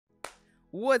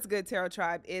What's good, Tarot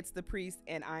Tribe? It's the Priest,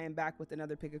 and I am back with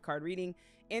another pick a card reading.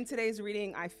 In today's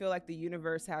reading, I feel like the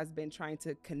universe has been trying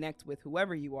to connect with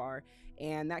whoever you are,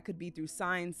 and that could be through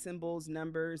signs, symbols,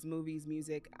 numbers, movies,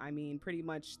 music. I mean, pretty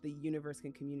much the universe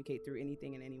can communicate through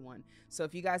anything and anyone. So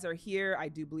if you guys are here, I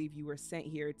do believe you were sent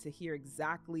here to hear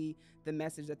exactly the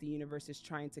message that the universe is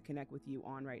trying to connect with you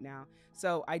on right now.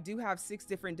 So I do have 6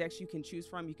 different decks you can choose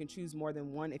from. You can choose more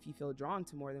than one if you feel drawn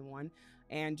to more than one.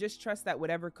 And just trust that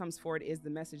whatever comes forward is the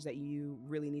message that you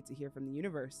really need to hear from the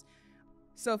universe.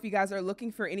 So if you guys are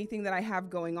looking for anything that I have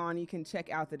going on, you can check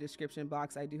out the description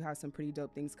box. I do have some pretty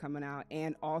dope things coming out.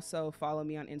 And also follow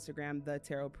me on Instagram, The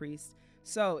Tarot Priest.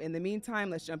 So in the meantime,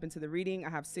 let's jump into the reading. I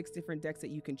have 6 different decks that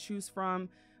you can choose from.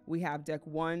 We have deck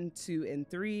 1, 2, and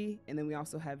 3. And then we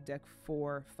also have deck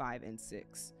 4, 5, and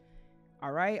 6.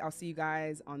 All right, I'll see you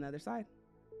guys on the other side.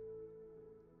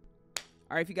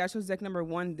 All right, if you guys chose deck number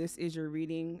 1, this is your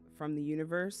reading from the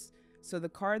universe. So the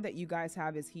card that you guys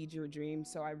have is Heed Your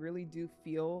Dreams. So I really do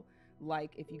feel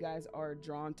like if you guys are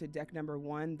drawn to deck number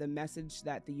 1, the message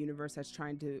that the universe has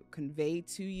trying to convey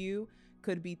to you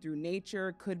could be through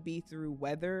nature, could be through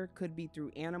weather, could be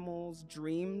through animals,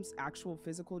 dreams, actual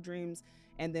physical dreams,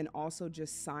 and then also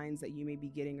just signs that you may be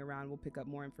getting around. We'll pick up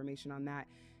more information on that.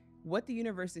 What the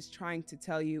universe is trying to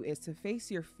tell you is to face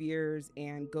your fears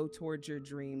and go towards your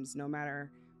dreams, no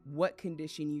matter what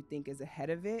condition you think is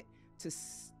ahead of it,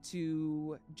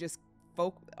 to just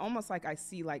almost like I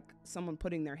see like someone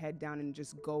putting their head down and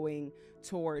just going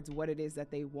towards what it is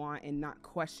that they want and not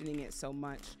questioning it so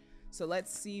much. So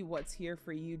let's see what's here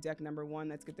for you, deck number 1.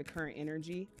 Let's get the current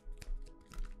energy.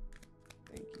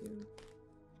 Thank you.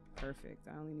 Perfect.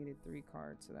 I only needed 3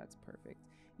 cards, so that's perfect.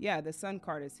 Yeah, the Sun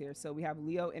card is here. So we have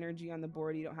Leo energy on the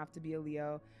board. You don't have to be a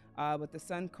Leo, but the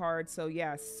Sun card. So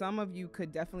yeah, some of you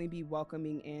could definitely be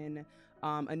welcoming in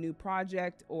a new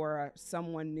project or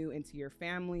someone new into your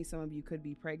family. Some of you could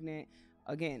be pregnant.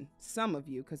 Again, some of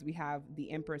you, because we have the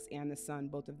Empress and the Sun.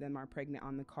 Both of them are pregnant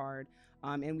on the card.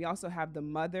 And we also have the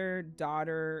mother,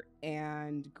 daughter,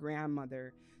 and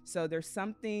grandmother. So there's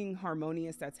something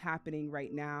harmonious that's happening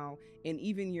right now in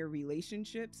even your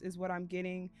relationships is what I'm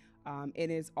getting. It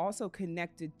is also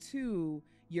connected to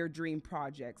your dream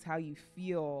projects, how you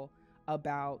feel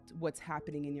about what's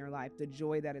happening in your life, the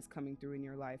joy that is coming through in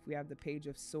your life. We have the Page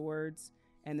of Swords,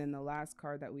 and then the last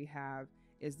card that we have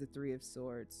is the 3 of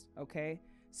Swords. Okay,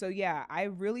 so yeah, I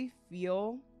really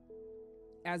feel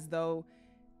as though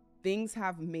things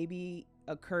have maybe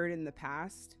occurred in the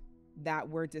past that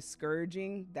were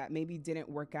discouraging, that maybe didn't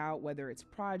work out, whether it's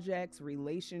projects,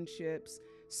 relationships,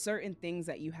 certain things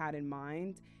that you had in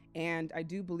mind. And I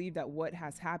do believe that what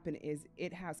has happened is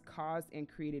it has caused and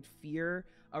created fear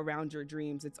around your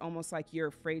dreams. It's almost like you're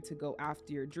afraid to go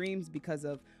after your dreams because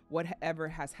of whatever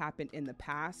has happened in the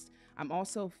past. I'm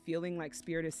also feeling like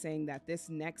Spirit is saying that this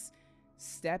next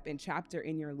step and chapter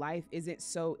in your life isn't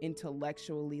so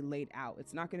intellectually laid out.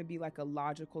 It's not going to be like a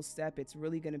logical step. It's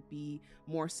really going to be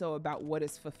more so about what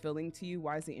is fulfilling to you.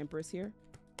 Why is the Empress here?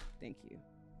 Thank you.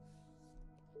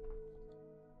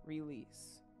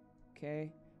 Release.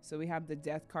 Okay. So we have the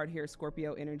Death card here,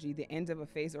 Scorpio energy, the end of a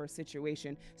phase or a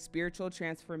situation, spiritual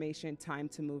transformation, time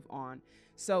to move on.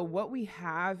 So what we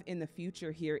have in the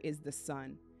future here is the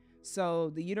Sun.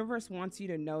 So the universe wants you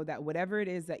to know that whatever it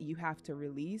is that you have to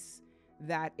release,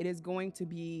 that it is going to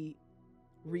be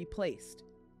replaced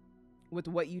with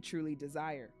what you truly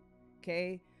desire.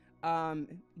 Okay.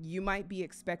 You might be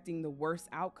expecting the worst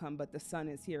outcome, but the Sun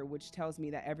is here, which tells me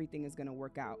that everything is going to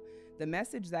work out. The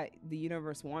message that the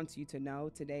universe wants you to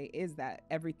know today is that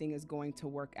everything is going to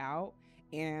work out,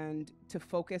 and to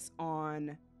focus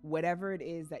on whatever it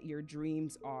is that your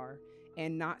dreams are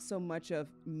and not so much of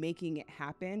making it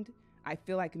happen. I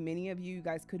feel like many of you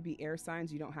guys could be air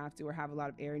signs. You don't have to or have a lot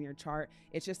of air in your chart.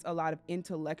 It's just a lot of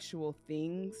intellectual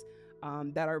things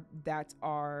that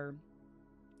are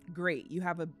great. You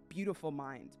have a beautiful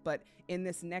mind, but in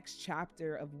this next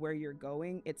chapter of where you're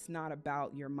going, it's not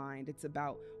about your mind. It's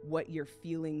about what your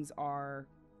feelings are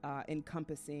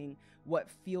encompassing, what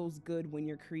feels good when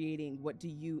you're creating, what do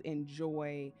you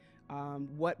enjoy,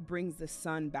 what brings the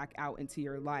sun back out into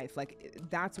your life. Like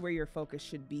that's where your focus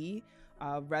should be,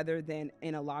 rather than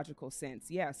in a logical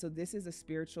sense. Yeah, so this is a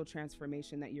spiritual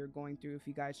transformation that you're going through. If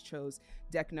you guys chose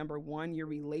deck number 1, your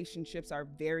relationships are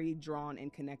very drawn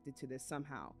and connected to this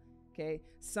somehow. Okay,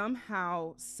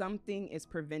 somehow something is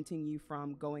preventing you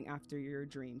from going after your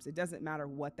dreams. It doesn't matter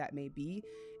what that may be,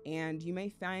 and you may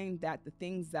find that the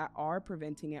things that are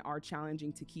preventing it are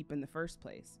challenging to keep in the first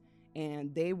place,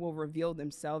 and they will reveal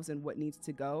themselves and what needs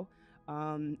to go.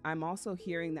 I'm also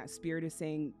hearing that Spirit is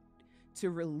saying to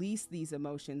release these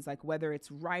emotions, like whether it's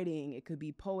writing, it could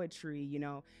be poetry, you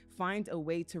know, find a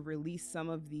way to release some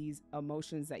of these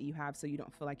emotions that you have so you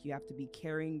don't feel like you have to be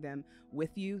carrying them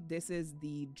with you. This is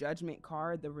the Judgment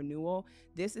card, the renewal.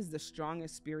 This is the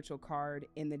strongest spiritual card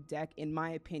in the deck, in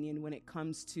my opinion, when it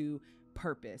comes to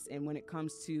purpose and when it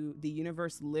comes to the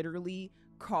universe literally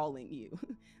calling you.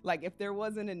 Like if there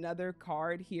wasn't another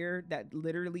card here that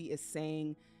literally is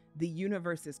saying the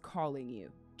universe is calling you,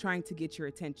 trying to get your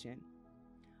attention.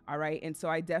 All right. And so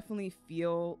I definitely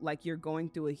feel like you're going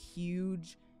through a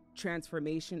huge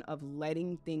transformation of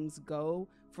letting things go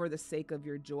for the sake of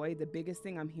your joy. The biggest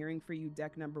thing I'm hearing for you,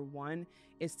 deck number one,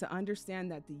 is to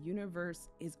understand that the universe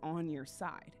is on your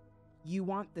side. You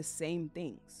want the same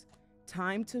things.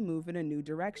 Time to move in a new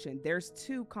direction. There's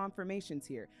two confirmations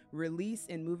here: release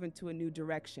and move into a new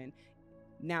direction.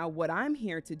 Now, what I'm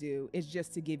here to do is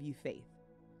just to give you faith.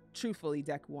 Truthfully,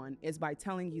 deck one is by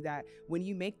telling you that when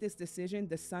you make this decision,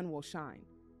 the sun will shine.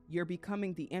 You're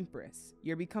becoming the Empress.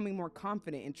 You're becoming more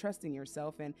confident in trusting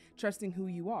yourself and trusting who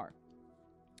you are.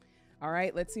 All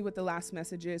right, let's see what the last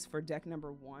message is for deck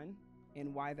number one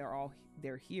and why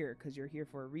they're here, because you're here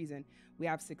for a reason. We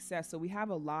have success. So we have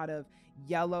a lot of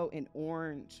yellow and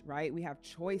orange, right? We have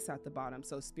choice at the bottom.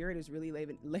 So Spirit is really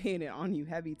laying it on you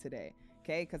heavy today,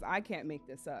 okay? Because I can't make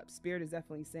this up. Spirit is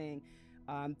definitely saying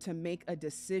to make a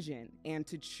decision and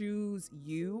to choose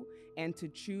you and to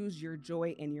choose your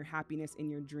joy and your happiness in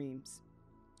your dreams.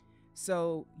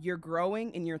 So you're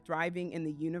growing and you're thriving in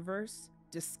the universe.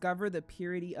 Discover the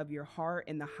purity of your heart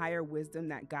and the higher wisdom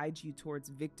that guides you towards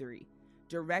victory.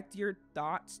 Direct your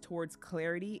thoughts towards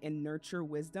clarity and nurture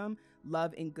wisdom,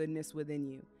 love, and goodness within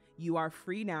you. You are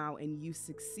free now and you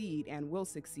succeed and will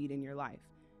succeed in your life.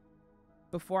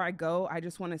 Before I go, I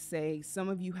just want to say some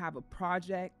of you have a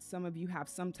project, some of you have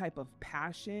some type of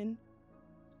passion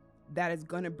that is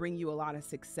going to bring you a lot of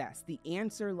success. The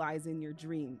answer lies in your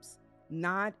dreams,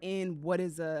 not in what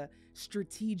is a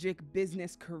strategic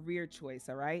business career choice.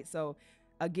 All right. So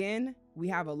again, we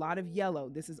have a lot of yellow.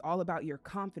 This is all about your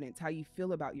confidence, how you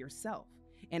feel about yourself,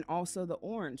 and also the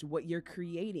orange, what you're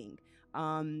creating,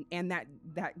 and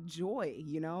that joy,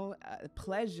 you know,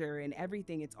 pleasure and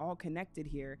everything. It's all connected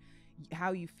here,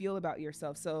 how you feel about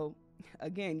yourself. So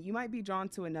again, you might be drawn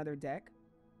to another deck,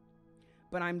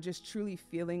 but I'm just truly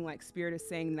feeling like Spirit is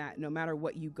saying that no matter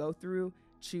what you go through,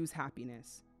 choose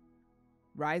happiness.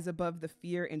 Rise above the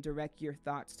fear and direct your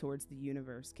thoughts towards the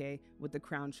universe, okay, with the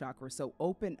crown chakra. So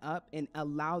open up and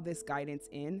allow this guidance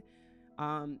in.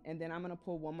 And then I'm going to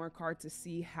pull one more card to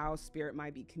see how Spirit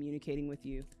might be communicating with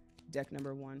you. Deck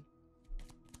number one.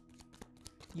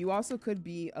 You also could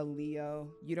be a Leo.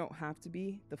 You don't have to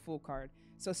be. The Fool card.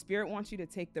 So Spirit wants you to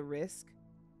take the risk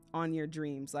on your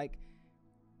dreams. Like,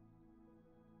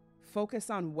 focus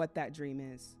on what that dream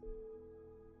is.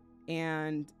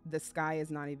 And the sky is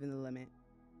not even the limit.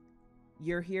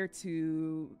 You're here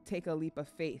to take a leap of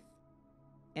faith.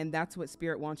 And that's what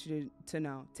Spirit wants you to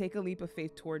know. Take a leap of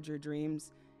faith towards your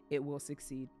dreams. It will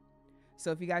succeed.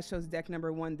 So if you guys chose deck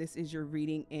number one, this is your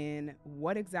reading in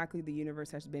what exactly the universe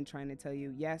has been trying to tell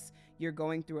you. Yes, you're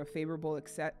going through a favorable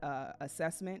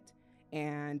assessment,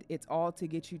 and it's all to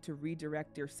get you to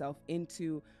redirect yourself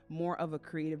into more of a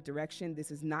creative direction.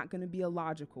 This is not going to be a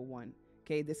logical one.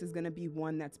 Okay, this is going to be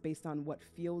one that's based on what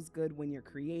feels good when you're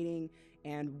creating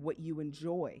and what you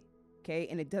enjoy. Okay,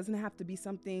 and it doesn't have to be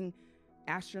something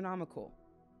astronomical.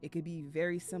 It could be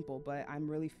very simple, but I'm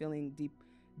really feeling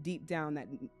deep down that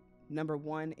number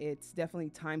one, it's definitely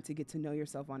time to get to know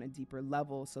yourself on a deeper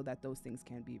level so that those things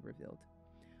can be revealed.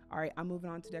 All right, I'm moving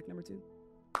on to deck number two.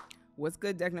 What's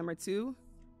good, deck number two?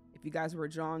 If you guys were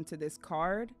drawn to this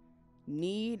card,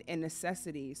 need and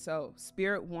necessity. So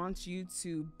Spirit wants you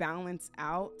to balance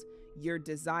out your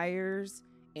desires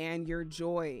and your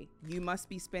joy. You must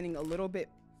be spending a little bit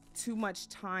too much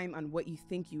time on what you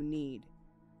think you need.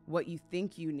 What you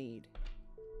think you need.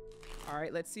 All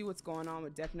right, let's see what's going on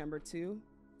with deck number two.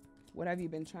 What have you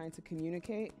been trying to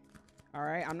communicate? All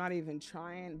right, I'm not even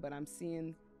trying, but I'm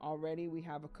seeing already we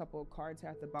have a couple of cards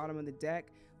at the bottom of the deck.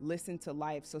 Listen to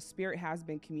life. So Spirit has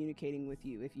been communicating with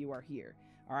you if you are here.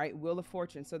 All right, Wheel of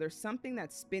Fortune. So there's something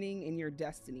that's spinning in your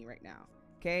destiny right now.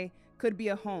 Okay, could be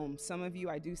a home. Some of you,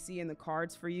 I do see in the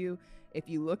cards for you. If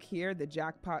you look here, the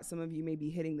jackpot, some of you may be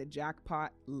hitting the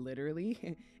jackpot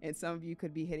literally, and some of you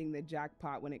could be hitting the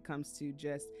jackpot when it comes to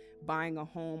just buying a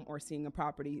home or seeing a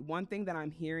property. One thing that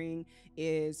I'm hearing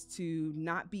is to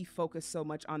not be focused so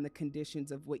much on the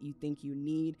conditions of what you think you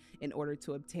need in order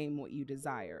to obtain what you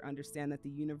desire. Understand that the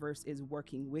universe is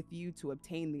working with you to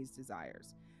obtain these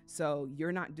desires. So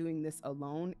you're not doing this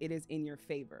alone. It is in your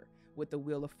favor. with the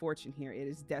Wheel of Fortune here. It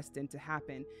is destined to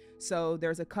happen. So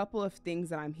there's a couple of things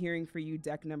that I'm hearing for you,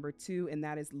 deck number 2, and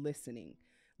that is listening.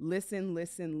 Listen,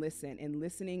 listen, listen. And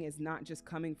listening is not just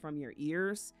coming from your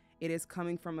ears. It is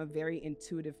coming from a very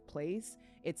intuitive place.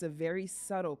 It's a very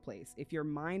subtle place. If your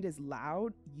mind is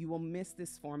loud, you will miss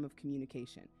this form of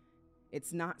communication.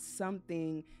 It's not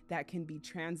something that can be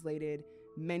translated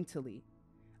mentally.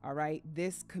 All right.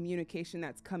 This communication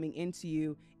that's coming into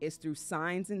you is through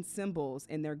signs and symbols,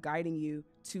 and they're guiding you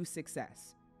to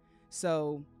success.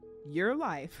 So your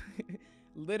life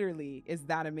literally is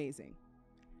that amazing.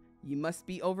 You must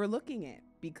be overlooking it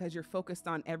because you're focused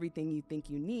on everything you think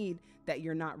you need, that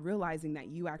you're not realizing that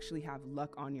you actually have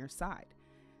luck on your side.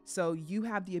 So you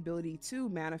have the ability to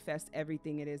manifest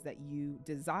everything it is that you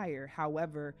desire.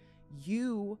 However,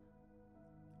 you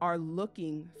are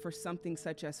looking for something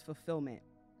such as fulfillment.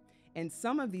 And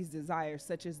some of these desires,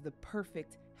 such as the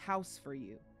perfect house for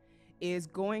you, is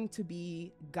going to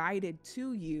be guided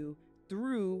to you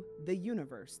through the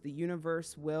universe. The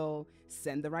universe will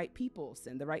send the right people,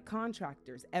 send the right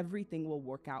contractors. Everything will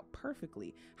work out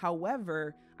perfectly.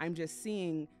 However, I'm just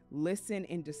seeing, listen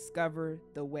and discover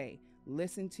the way.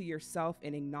 Listen to yourself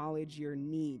and acknowledge your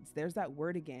needs. There's that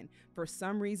word again. For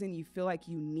some reason, you feel like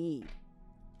you need.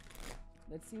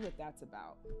 Let's see what that's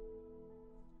about.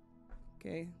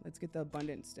 Okay, let's get the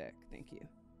abundance deck. Thank you.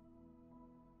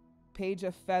 Page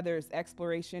of Feathers,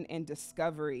 exploration and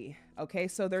discovery. Okay,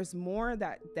 so there's more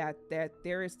that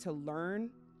there is to learn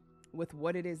with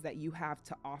what it is that you have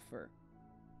to offer.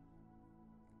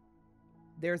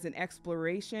 There's an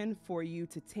exploration for you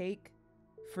to take,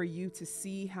 for you to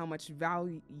see how much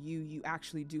value you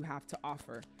actually do have to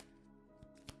offer.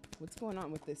 What's going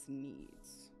on with this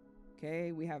needs?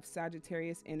 Okay, we have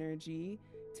Sagittarius energy,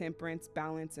 temperance,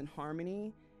 balance, and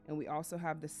harmony. And we also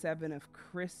have the 7 of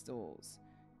crystals.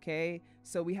 Okay,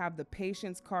 so we have the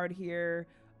patience card here.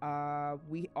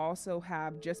 We also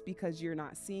have, just because you're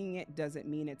not seeing it doesn't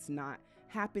mean it's not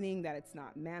happening, that it's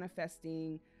not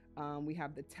manifesting. We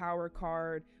have the Tower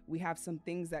card. We have some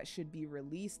things that should be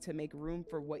released to make room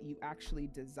for what you actually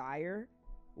desire,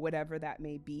 whatever that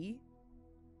may be.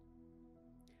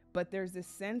 But there's this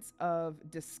sense of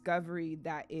discovery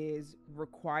that is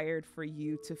required for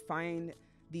you to find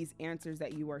these answers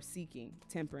that you are seeking.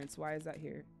 Temperance, why is that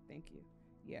here? Thank you.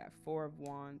 Yeah, 4 of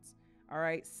Wands. All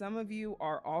right, some of you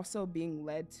are also being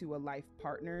led to a life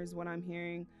partner is what I'm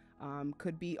hearing.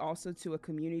 Could be also to a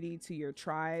community, to your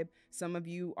tribe. Some of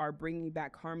you are bringing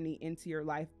back harmony into your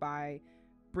life by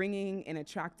bringing and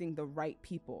attracting the right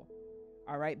people.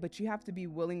 All right, but you have to be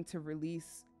willing to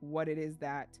release what it is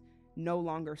that no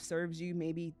longer serves you.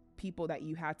 Maybe people that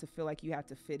you had to feel like you had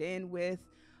to fit in with,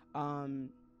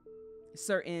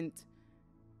 certain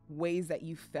ways that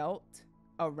you felt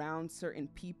around certain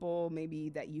people, maybe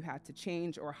that you had to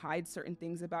change or hide certain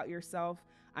things about yourself.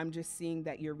 I'm just seeing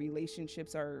that your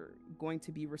relationships are going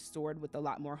to be restored with a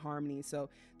lot more harmony. So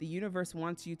the universe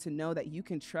wants you to know that you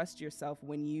can trust yourself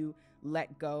when you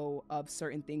let go of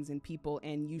certain things and people,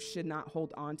 and you should not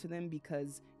hold on to them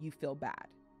because you feel bad,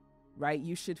 right?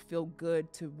 You should feel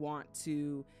good to want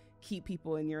to keep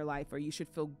people in your life, or you should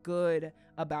feel good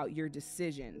about your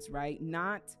decisions, right?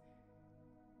 Not,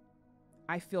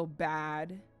 I feel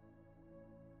bad,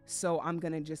 so I'm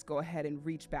going to just go ahead and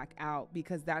reach back out,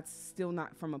 because that's still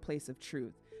not from a place of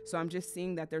truth. So I'm just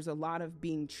seeing that there's a lot of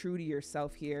being true to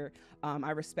yourself here.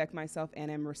 I respect myself and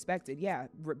am respected. Yeah,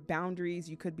 boundaries,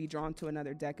 you could be drawn to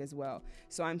another deck as well.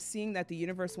 So I'm seeing that the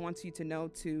universe wants you to know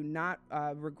to not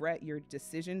regret your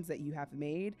decisions that you have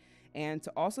made, and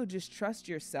to also just trust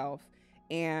yourself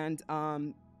and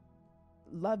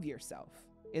love yourself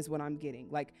is what I'm getting.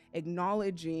 Like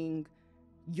acknowledging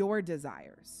your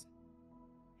desires.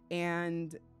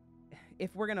 And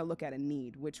if we're going to look at a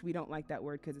need, which we don't like that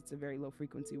word because it's a very low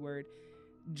frequency word,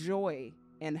 joy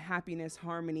and happiness,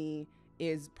 harmony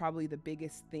is probably the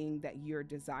biggest thing that you're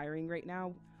desiring right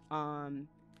now.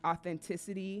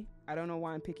 Authenticity, I don't know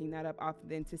why I'm picking that up.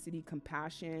 Authenticity,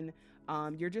 compassion.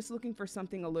 You're just looking for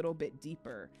something a little bit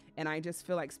deeper. And I just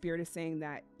feel like Spirit is saying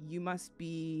that you must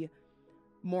be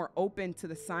more open to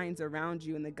the signs around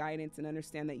you and the guidance, and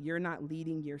understand that you're not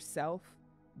leading yourself,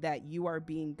 that you are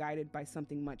being guided by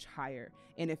something much higher.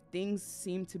 And if things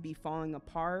seem to be falling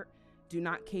apart, do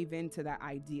not cave into that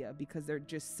idea, because they're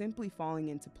just simply falling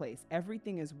into place.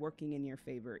 Everything is working in your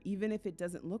favor, even if it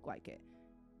doesn't look like it.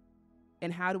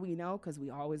 And how do we know? Because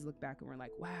we always look back and we're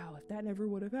like, wow, if that never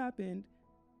would have happened.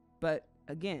 But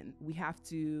again, we have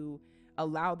to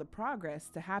allow the progress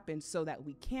to happen so that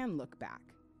we can look back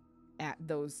at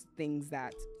those things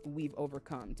that we've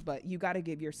overcome. But you got to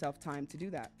give yourself time to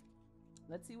do that.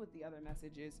 Let's see what the other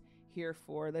message is here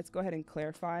for. Let's go ahead and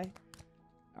clarify.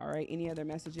 All right, any other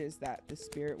messages that the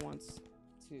spirit wants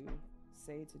to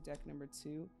say to deck number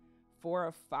 2? 4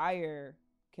 of fire.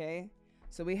 Okay,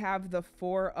 so we have the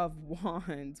 4 of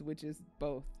wands, which is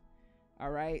both.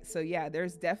 All right, so yeah,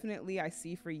 there's definitely, I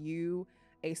see for you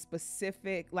a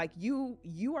specific, like you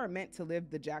are meant to live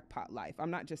the jackpot life.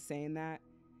 I'm not just saying that,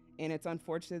 and it's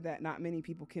unfortunate that not many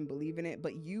people can believe in it,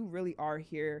 but you really are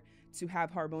here to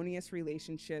have harmonious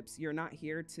relationships. You're not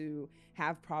here to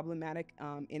have problematic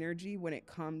energy when it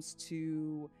comes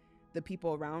to the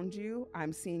people around you.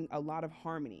 I'm seeing a lot of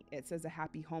harmony. It says a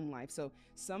happy home life. So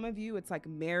some of you, it's like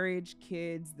marriage,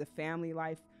 kids, the family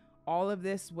life, all of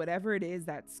this, whatever it is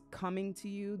that's coming to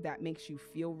you that makes you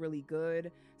feel really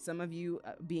good. Some of you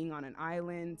being on an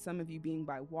island, some of you being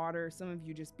by water, some of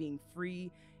you just being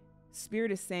free.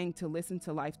 Spirit is saying to listen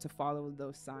to life, to follow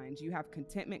those signs. You have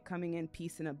contentment coming in,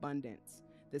 peace and abundance,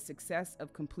 the success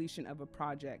of completion of a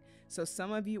project. So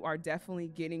some of you are definitely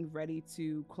getting ready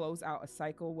to close out a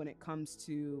cycle when it comes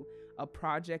to a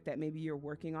project that maybe you're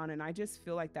working on. And I just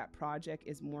feel like that project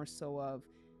is more so of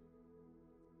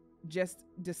just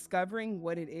discovering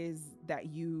what it is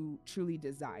that you truly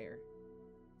desire.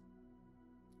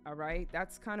 All right,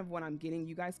 that's kind of what I'm getting.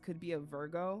 You guys could be a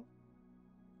Virgo,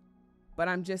 but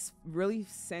I'm just really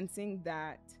sensing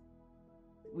that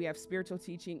we have spiritual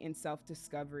teaching and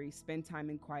self-discovery, spend time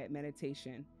in quiet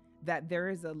meditation, that there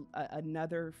is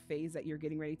another phase that you're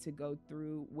getting ready to go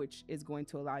through, which is going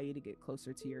to allow you to get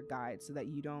closer to your guide so that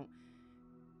you don't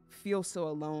feel so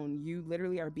alone. You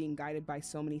literally are being guided by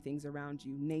so many things around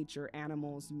you, nature,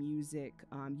 animals, music,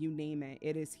 you name it,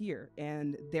 it is here.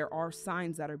 And there are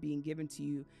signs that are being given to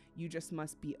you. You just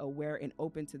must be aware and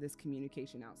open to this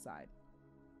communication outside.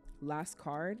 Last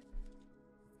card.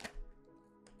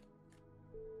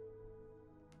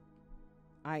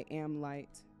 I am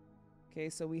light. Okay,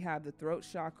 so we have the throat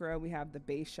chakra, we have the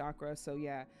base chakra. So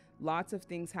yeah, lots of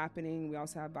things happening. We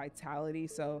also have vitality.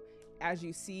 So as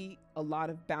you see, a lot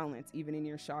of balance, even in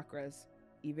your chakras,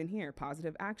 even here,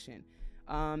 positive action.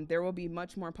 There will be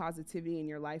much more positivity in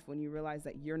your life when you realize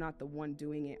that you're not the one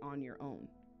doing it on your own.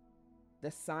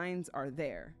 The signs are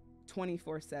there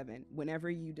 24/7. Whenever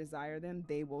you desire them,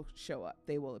 they will show up,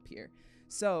 they will appear.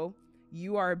 So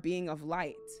you are a being of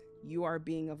light. You are a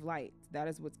being of light. That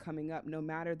is what's coming up. No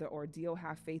matter the ordeal,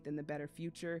 have faith in the better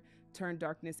future. Turn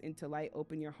darkness into light.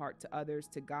 Open your heart to others,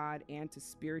 to God, and to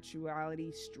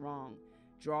spirituality strong.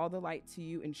 Draw the light to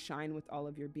you and shine with all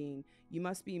of your being. You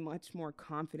must be much more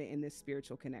confident in this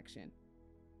spiritual connection.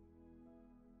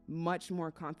 Much more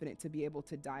confident to be able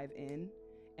to dive in.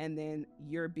 And then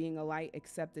you're being a light,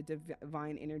 accept the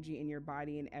divine energy in your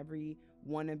body and every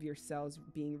one of your cells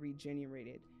being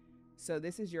regenerated. So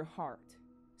this is your heart.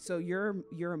 So your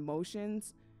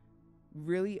emotions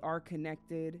really are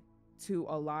connected to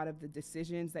a lot of the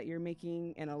decisions that you're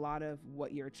making and a lot of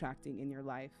what you're attracting in your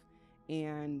life.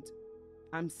 And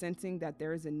I'm sensing that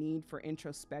there is a need for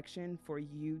introspection, for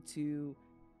you to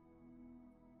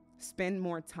spend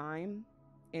more time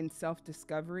in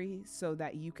self-discovery so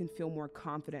that you can feel more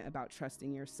confident about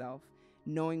trusting yourself,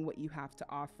 knowing what you have to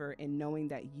offer, and knowing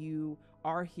that you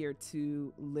are here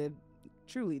to live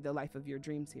truly the life of your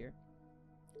dreams here.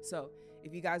 So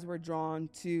if you guys were drawn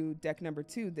to deck number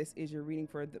 2, this is your reading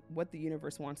for what the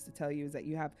universe wants to tell you is that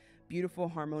you have beautiful,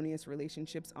 harmonious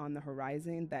relationships on the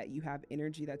horizon, that you have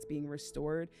energy that's being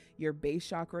restored. Your base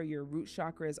chakra, your root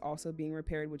chakra is also being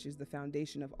repaired, which is the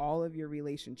foundation of all of your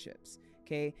relationships.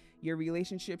 Okay. Your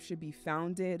relationship should be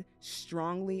founded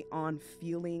strongly on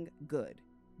feeling good.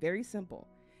 Very simple.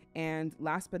 And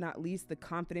last but not least, the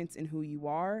confidence in who you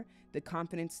are, the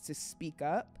confidence to speak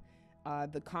up,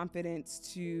 the confidence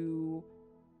to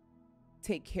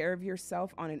take care of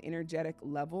yourself on an energetic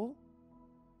level,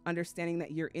 understanding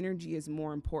that your energy is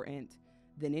more important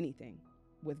than anything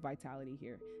with vitality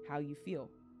here, how you feel.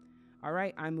 All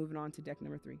right, I'm moving on to deck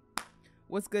number 3.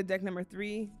 What's good, deck number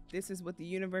 3? This is what the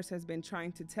universe has been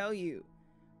trying to tell you.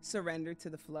 Surrender to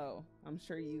the flow. I'm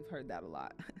sure you've heard that a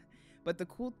lot. But the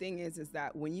cool thing is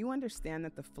that when you understand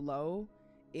that the flow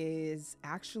is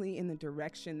actually in the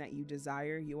direction that you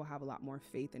desire, you will have a lot more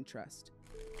faith and trust.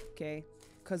 Okay?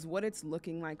 Because what it's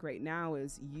looking like right now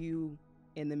is you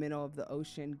in the middle of the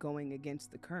ocean going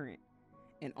against the current.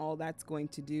 And all that's going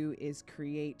to do is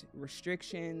create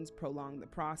restrictions, prolong the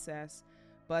process.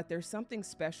 But there's something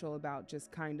special about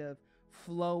just kind of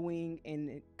flowing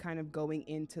and kind of going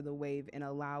into the wave and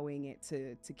allowing it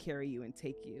to carry you and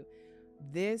take you.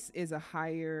 This is a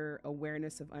higher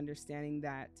awareness of understanding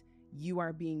that you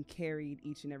are being carried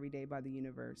each and every day by the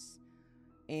universe.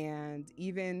 And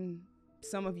even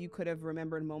some of you could have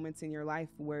remembered moments in your life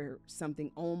where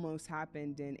something almost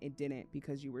happened and it didn't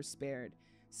because you were spared.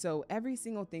 So every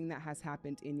single thing that has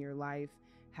happened in your life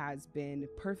has been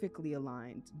perfectly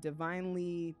aligned,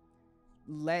 divinely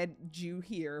led you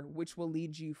here, which will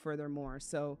lead you furthermore.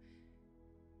 So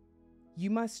you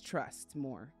must trust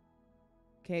more.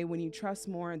 Okay, when you trust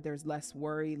more, there's less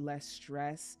worry, less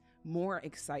stress, more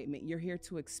excitement. You're here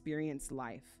to experience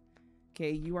life.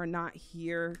 Okay, you are not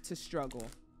here to struggle.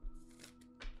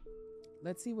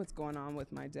 Let's see what's going on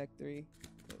with my deck 3.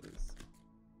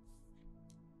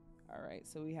 All right,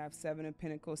 so we have 7 of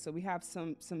Pentacles. So we have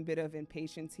some bit of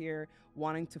impatience here,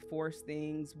 wanting to force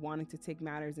things, wanting to take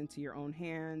matters into your own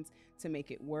hands to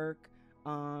make it work,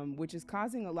 which is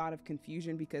causing a lot of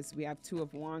confusion because we have 2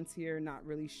 of Wands here, not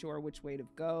really sure which way to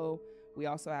go. We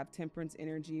also have Temperance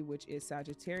energy, which is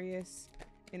Sagittarius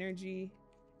energy,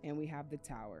 and we have the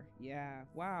Tower. Yeah,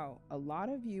 wow. A lot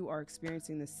of you are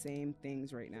experiencing the same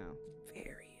things right now.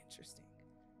 Very interesting.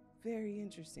 Very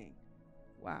interesting.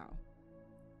 Wow.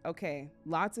 Okay,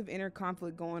 lots of inner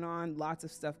conflict going on, lots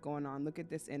of stuff going on. Look at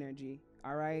this energy,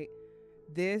 all right?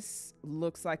 This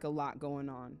looks like a lot going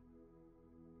on.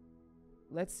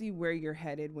 Let's see where you're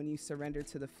headed when you surrender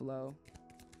to the flow.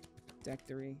 Deck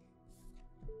 3.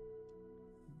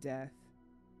 Death.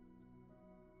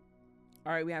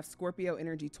 All right, we have Scorpio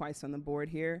energy twice on the board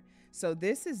here. So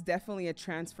this is definitely a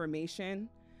transformation,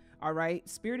 all right?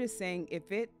 Spirit is saying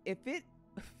if it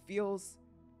feels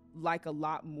like a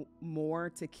lot more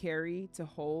to carry, to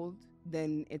hold,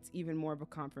 then it's even more of a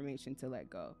confirmation to let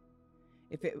go.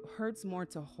 If it hurts more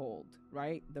to hold,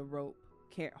 right? The rope,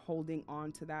 holding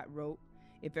on to that rope.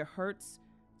 If it hurts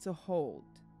to hold,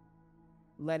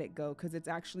 let it go, because it's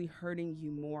actually hurting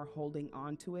you more holding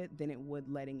on to it than it would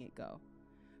letting it go.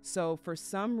 So for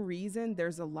some reason,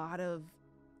 there's a lot of,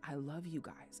 I love you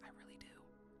guys, I really do,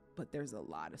 but there's a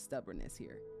lot of stubbornness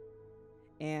here.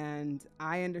 And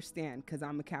I understand because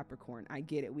I'm a Capricorn. I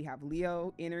get it. We have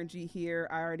Leo energy here.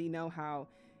 I already know how,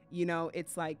 you know,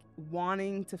 it's like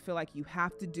wanting to feel like you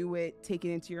have to do it, take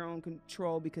it into your own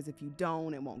control, because if you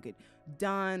don't, it won't get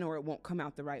done or it won't come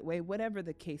out the right way, whatever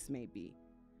the case may be.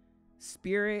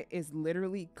 Spirit is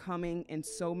literally coming in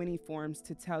so many forms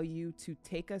to tell you to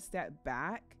take a step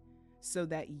back so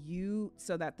that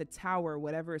the tower,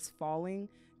 whatever is falling,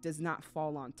 does not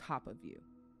fall on top of you.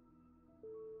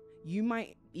 You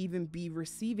might even be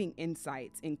receiving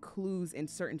insights and clues and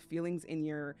certain feelings in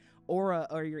your aura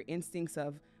or your instincts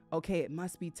of, okay, it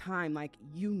must be time. Like,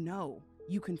 you know,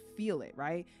 you can feel it,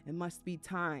 right? It must be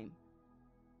time.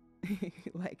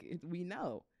 Like, we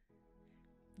know.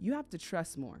 You have to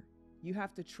trust more. You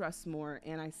have to trust more.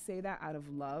 And I say that out of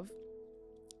love.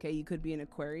 Okay, you could be an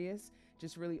Aquarius,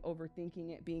 just really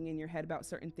overthinking it, being in your head about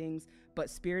certain things. But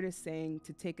Spirit is saying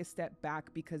to take a step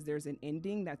back because there's an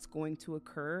ending that's going to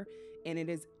occur and it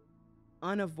is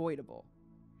unavoidable.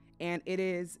 And it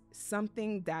is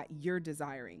something that you're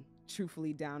desiring,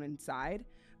 truthfully down inside.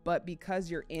 But because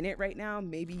you're in it right now,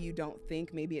 maybe you don't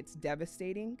think, maybe it's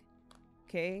devastating.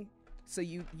 Okay, so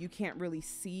you can't really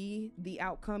see the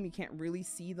outcome. You can't really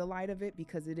see the light of it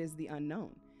because it is the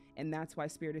unknown. And that's why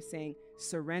Spirit is saying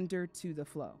surrender to the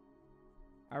flow.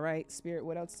 All right, Spirit,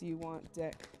 what else do you want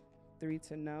deck 3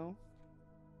 to know?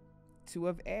 2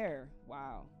 of air.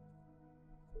 Wow.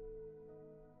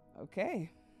 Okay.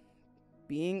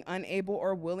 Being unable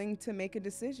or willing to make a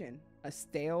decision. A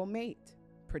stalemate.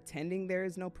 Pretending there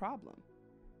is no problem.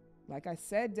 Like I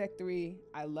said, deck 3,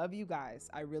 I love you guys.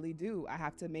 I really do. I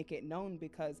have to make it known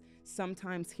because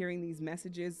sometimes hearing these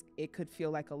messages, it could feel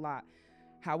like a lot.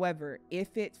 However,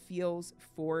 if it feels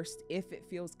forced, if it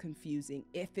feels confusing,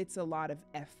 if it's a lot of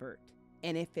effort,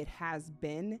 and if it has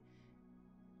been,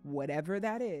 whatever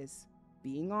that is,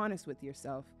 being honest with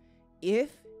yourself,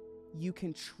 if you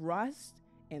can trust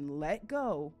and let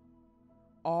go,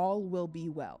 all will be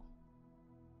well.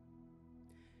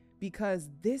 Because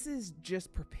this is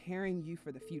just preparing you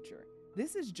for the future.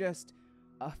 This is just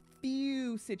a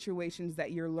few situations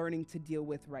that you're learning to deal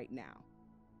with right now.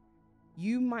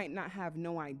 You might not have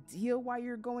no idea why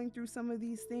you're going through some of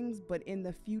these things, but in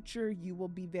the future, you will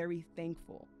be very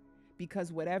thankful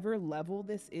because whatever level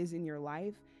this is in your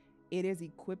life, it is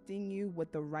equipping you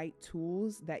with the right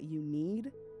tools that you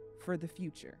need for the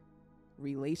future,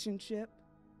 relationship,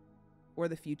 or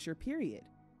the future period.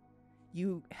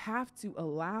 You have to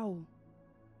allow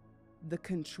the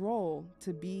control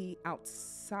to be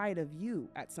outside of you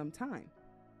at some time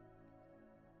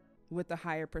with a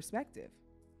higher perspective.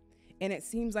 And it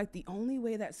seems like the only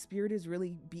way that Spirit is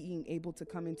really being able to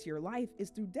come into your life is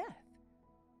through death.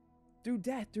 Through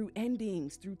death, through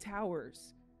endings, through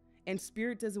towers. And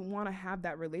spirit doesn't want to have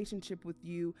that relationship with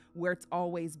you where it's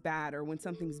always bad, or when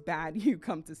something's bad, you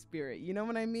come to spirit. You know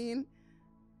what I mean?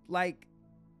 Like,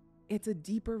 it's a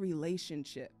deeper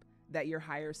relationship that your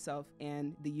higher self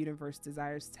and the universe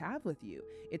desires to have with you.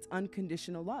 It's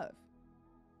unconditional love.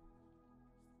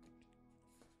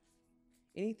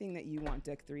 Anything that you want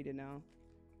deck 3 to know,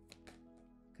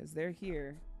 because they're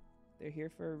here. They're here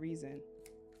for a reason.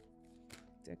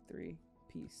 Deck 3,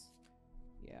 peace.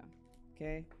 Yeah.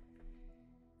 Okay.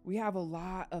 We have a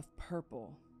lot of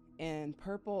purple, and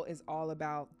purple is all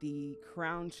about the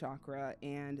crown chakra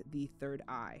and the third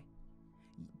eye.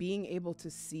 Being able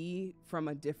to see from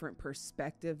a different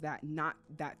perspective that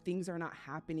things are not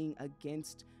happening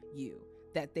against you,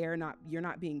 that you're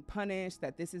not being punished,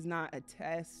 that this is not a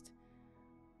test.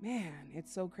 Man,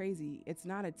 it's so crazy. It's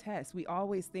not a test. We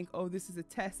always think, oh, this is a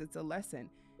test, it's a lesson.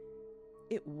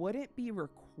 It wouldn't be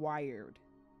required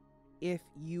if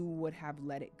you would have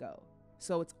let it go.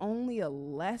 So it's only a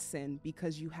lesson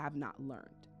because you have not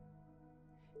learned.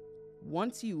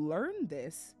 Once you learn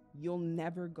this, you'll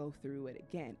never go through it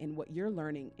again. And what you're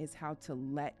learning is how to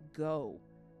let go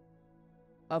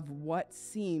of what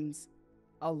seems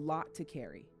a lot to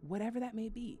carry, whatever that may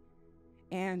be.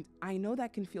 And I know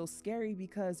that can feel scary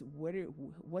because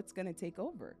what's going to take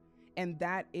over? And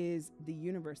that is the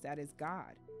universe. That is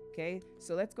God. Okay.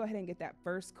 So let's go ahead and get that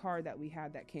first card that we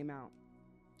had that came out.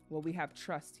 Well, we have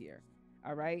trust here.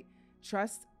 All right.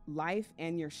 Trust life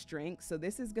and your strength. So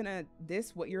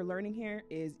what you're learning here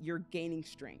is you're gaining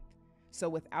strength. So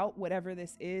without whatever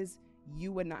this is,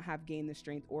 you would not have gained the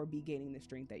strength or be gaining the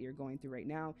strength that you're going through right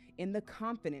now, in the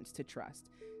confidence to trust.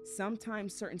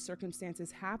 Sometimes certain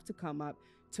circumstances have to come up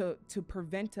to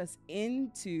prevent us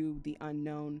into the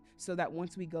unknown, so that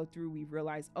once we go through, we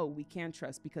realize, oh, we can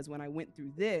trust, because when I went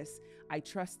through this, I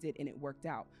trusted and it worked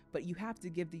out. But you have to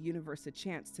give the universe a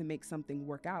chance to make something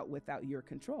work out without your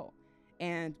control.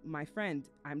 And my friend,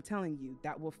 I'm telling you,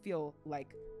 that will feel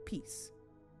like peace.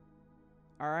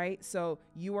 All right. So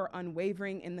you are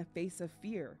unwavering in the face of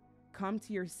fear. Come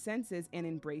to your senses and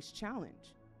embrace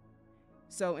challenge.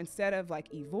 So instead of like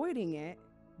avoiding it,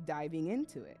 diving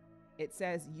into it. It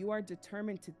says you are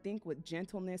determined to think with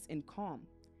gentleness and calm.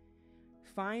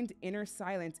 Find inner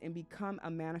silence and become a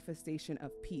manifestation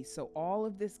of peace. So all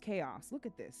of this chaos, look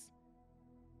at this.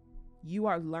 You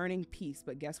are learning peace,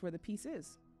 but guess where the peace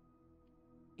is?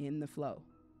 In the flow.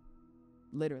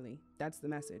 Literally, that's the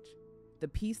message. The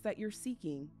peace that you're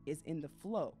seeking is in the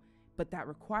flow, but that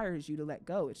requires you to let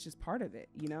go. It's just part of it,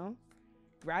 you know?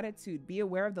 Gratitude, be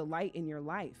aware of the light in your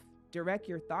life. Direct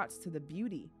your thoughts to the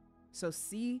beauty. So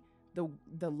see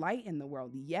the light in the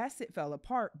world. Yes, it fell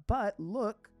apart, but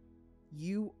look,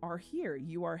 you are here.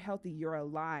 You are healthy. You're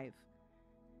alive.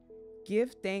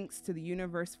 Give thanks to the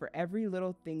universe for every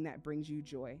little thing that brings you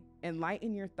joy.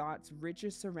 Enlighten your thoughts,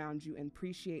 riches surround you, and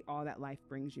appreciate all that life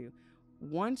brings you.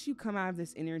 Once you come out of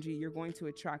this energy, you're going to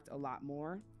attract a lot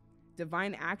more.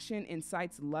 Divine action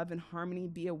incites love and harmony.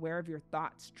 Be aware of your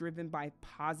thoughts driven by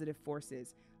positive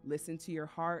forces. Listen to your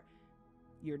heart.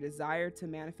 Your desire to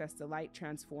manifest the light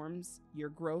transforms your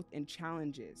growth and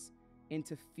challenges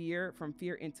into fear, from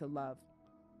fear into love.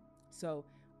 So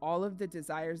all of the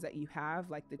desires that you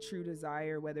have, like the true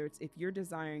desire, whether it's if you're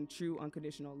desiring true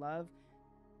unconditional love,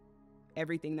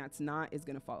 everything that's not is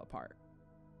going to fall apart.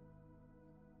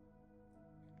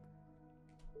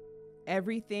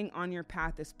 Everything on your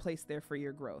path is placed there for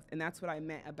your growth. And that's what I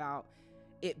meant about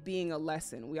it being a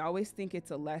lesson. We always think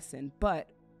it's a lesson, but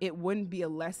it wouldn't be a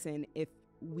lesson if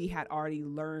we had already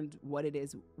learned what it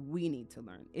is we need to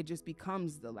learn. It just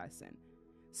becomes the lesson.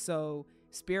 So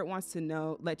Spirit wants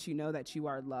to let you know that you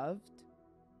are loved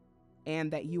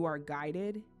and that you are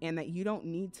guided, and that you don't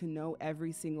need to know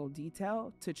every single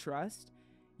detail to trust.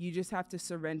 You just have to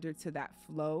surrender to that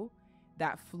flow.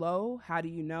 That flow, how do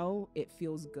you know? It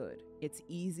feels good. It's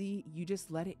easy. You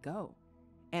just let it go.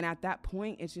 And at that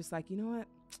point, it's just like, you know what?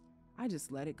 I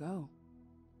just let it go.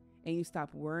 And you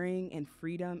stop worrying, and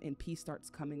freedom and peace starts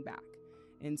coming back.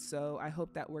 And so I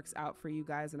hope that works out for you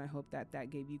guys. And I hope that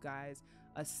gave you guys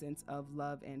a sense of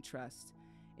love and trust.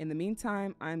 In the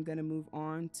meantime, I'm going to move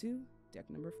on to deck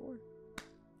number 4. All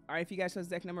right, if you guys chose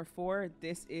deck number 4,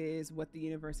 this is what the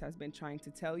universe has been trying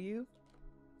to tell you.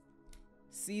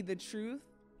 See the truth.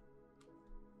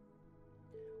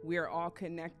 We are all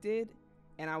connected.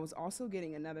 And I was also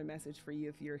getting another message for you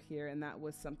if you're here, and that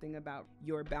was something about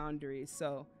your boundaries.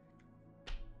 So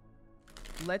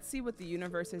let's see what the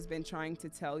universe has been trying to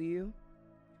tell you.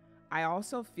 I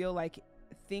also feel like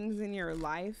things in your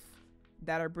life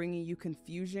that are bringing you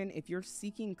confusion, if you're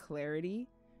seeking clarity,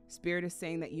 Spirit is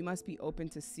saying that you must be open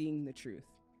to seeing the truth.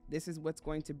 This is what's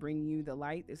going to bring you the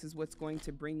light. This is what's going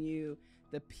to bring you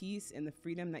the peace and the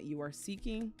freedom that you are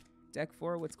seeking. Deck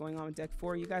 4, what's going on with deck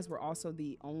 4? You guys were also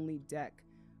the only deck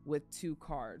with 2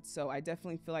 cards. So I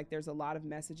definitely feel like there's a lot of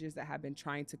messages that have been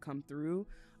trying to come through.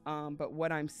 But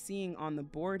what I'm seeing on the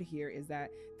board here is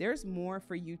that there's more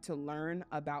for you to learn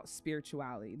about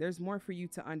spirituality. There's more for you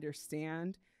to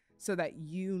understand so that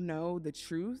you know the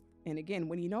truth. And again,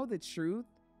 when you know the truth,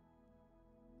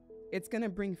 it's going to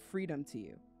bring freedom to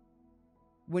you.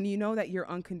 When you know that you're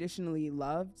unconditionally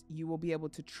loved, you will be able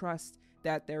to trust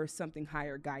that there is something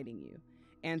higher guiding you.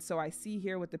 And so I see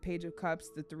here with the Page of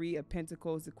Cups, the 3 of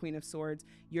Pentacles, the Queen of Swords,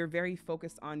 you're very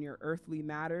focused on your earthly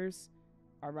matters.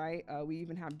 All right. We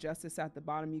even have Justice at the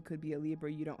bottom. You could be a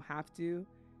Libra. You don't have to.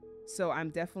 So I'm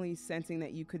definitely sensing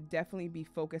that you could definitely be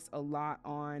focused a lot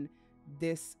on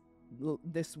this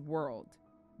world,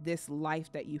 this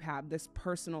life that you have, this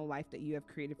personal life that you have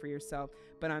created for yourself.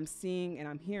 But I'm seeing and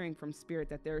I'm hearing from Spirit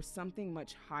that there is something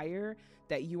much higher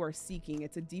that you are seeking.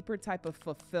 It's a deeper type of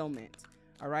fulfillment.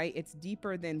 All right. It's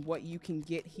deeper than what you can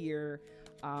get here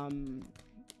in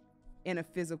a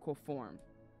physical form.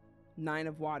 9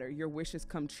 of Water, your wishes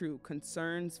come true,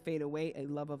 concerns fade away, a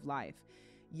love of life.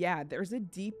 Yeah, there's a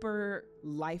deeper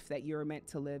life that you're meant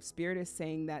to live. Spirit is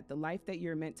saying that the life that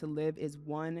you're meant to live is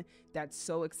one that's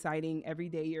so exciting. Every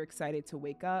day you're excited to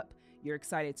wake up. You're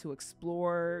excited to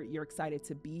explore. You're excited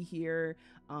to be here.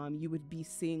 You would be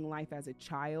seeing life as a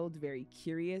child, very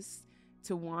curious,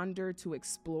 to wander, to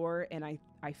explore. And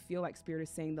I feel like Spirit is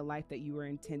saying the life that you were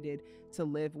intended to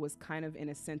live was kind of in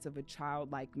a sense of a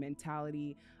childlike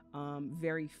mentality,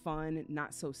 very fun,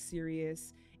 not so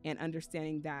serious, and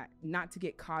understanding that not to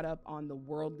get caught up on the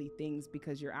worldly things,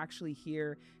 because you're actually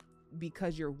here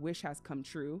because your wish has come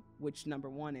true, which number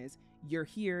 1 is you're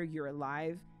here, you're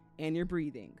alive, and you're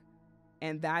breathing.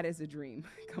 And that is a dream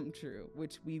come true,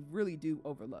 which we really do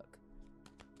overlook.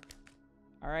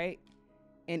 All right.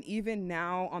 And even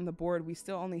now on the board, we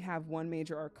still only have 1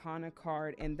 major arcana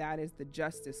card, and that is the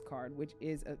Justice card, which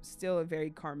is still a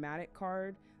very karmatic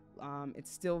card.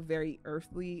 It's still very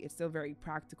earthly. It's still very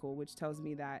practical, which tells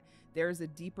me that there's a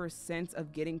deeper sense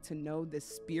of getting to know the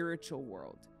spiritual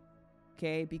world.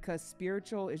 Okay. Because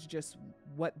spiritual is just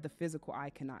what the physical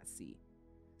eye cannot see.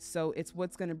 So it's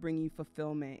what's going to bring you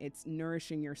fulfillment. It's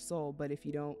nourishing your soul. But if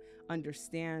you don't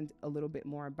understand a little bit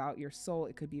more about your soul,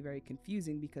 it could be very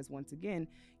confusing, because once again,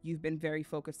 you've been very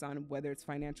focused on whether it's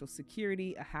financial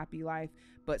security, a happy life,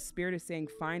 but Spirit is saying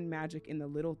find magic in the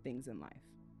little things in life.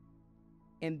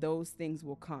 And those things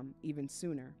will come even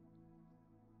sooner.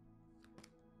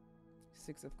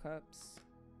 6 of Cups,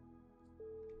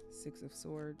 6 of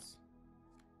Swords,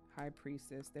 High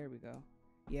Priestess. There we go.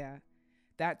 Yeah,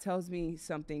 that tells me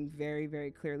something very,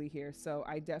 very clearly here. So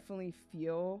I definitely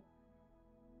feel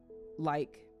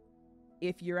like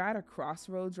if you're at a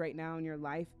crossroads right now in your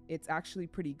life, it's actually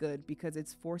pretty good, because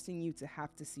it's forcing you to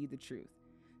have to see the truth.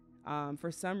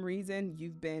 For some reason,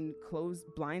 you've been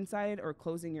blindsided or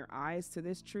closing your eyes to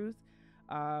this truth.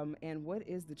 And what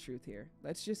is the truth here?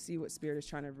 Let's just see what Spirit is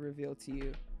trying to reveal to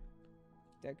you.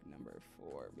 Deck number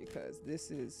 4, because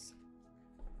this is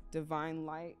divine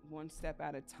light, 1 step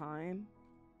at a time,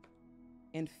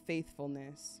 and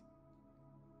faithfulness.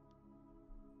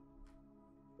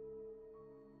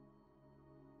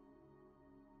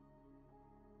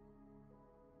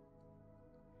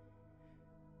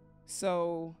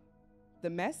 So the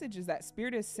message is that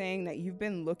Spirit is saying that you've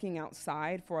been looking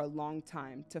outside for a long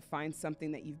time to find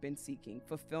something that you've been seeking,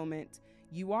 fulfillment.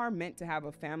 You are meant to have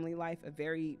a family life, a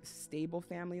very stable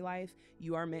family life.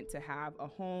 You are meant to have a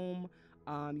home.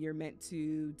 You're meant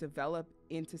to develop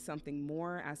into something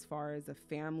more as far as a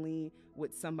family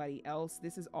with somebody else.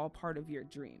 This is all part of your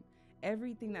dream.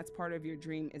 Everything that's part of your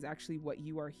dream is actually what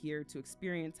you are here to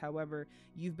experience. However,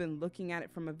 you've been looking at it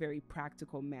from a very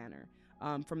practical manner.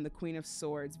 From the Queen of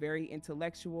Swords, very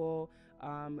intellectual,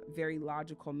 very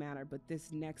logical manner. But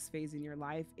this next phase in your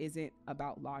life isn't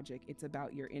about logic. It's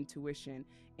about your intuition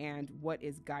and what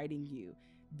is guiding you.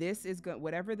 This is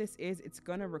whatever this is, it's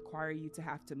going to require you to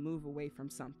have to move away from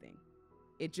something.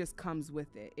 It just comes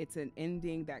with it. It's an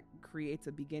ending that creates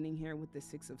a beginning here with the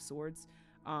 6 of Swords.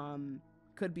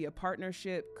 Could be a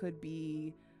partnership, could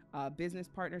be a business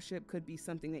partnership, could be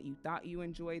something that you thought you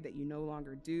enjoyed that you no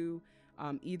longer do.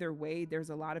 Either way,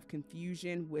 there's a lot of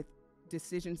confusion with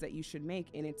decisions that you should make,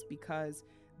 and it's because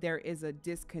there is a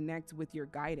disconnect with your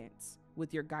guidance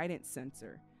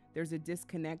sensor. There's a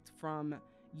disconnect from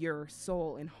your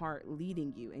soul and heart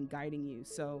leading you and guiding you.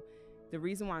 So the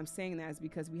reason why I'm saying that is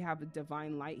because we have a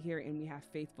divine light here and we have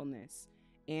faithfulness.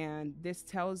 And this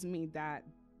tells me that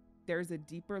there's a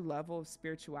deeper level of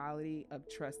spirituality, of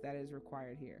trust that is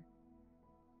required here.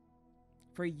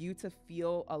 for you to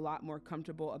feel a lot more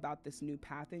comfortable about this new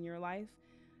path in your life.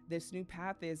 This new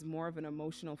path is more of an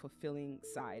emotional fulfilling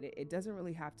side. It doesn't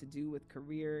really have to do with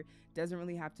career, doesn't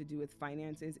really have to do with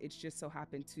finances. It's just so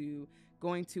happened to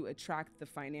going to attract the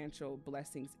financial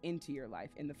blessings into your life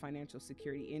and the financial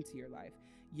security into your life.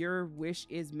 Your wish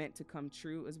is meant to come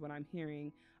true is what I'm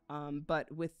hearing.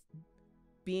 But with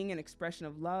being an expression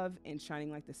of love and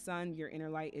shining like the sun, your inner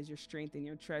light is your strength and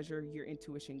your treasure. Your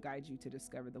intuition guides you to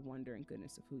discover the wonder and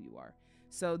goodness of who you are.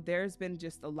 So there's been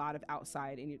just a lot of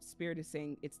outside, and your spirit is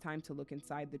saying it's time to look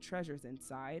inside. The treasures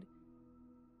inside.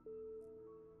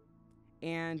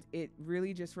 And it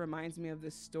really just reminds me of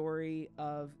the story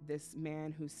of this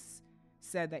man who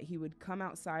said that he would come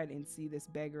outside and see this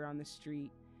beggar on the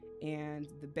street, and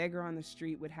the beggar on the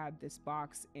street would have this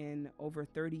box, and over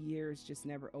 30 years just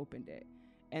never opened it.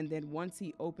 And then once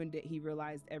he opened it, he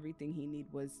realized everything he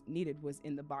needed was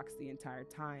in the box the entire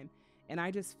time. And I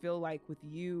just feel like with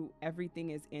you,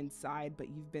 everything is inside, but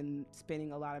you've been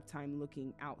spending a lot of time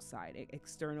looking outside,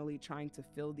 externally trying to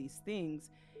fill these things.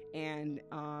 And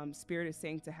Spirit is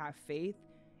saying to have faith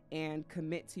and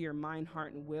commit to your mind,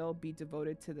 heart, and will. Be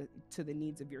devoted to the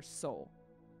needs of your soul.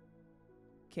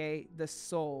 Okay, the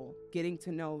soul, getting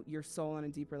to know your soul on a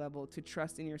deeper level, to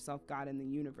trust in yourself, God, and the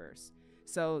universe.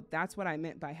 So that's what I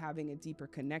meant by having a deeper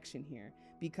connection here,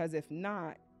 because if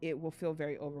not, it will feel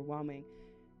very overwhelming.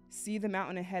 See the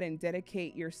mountain ahead and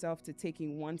dedicate yourself to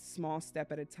taking one small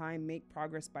step at a time. Make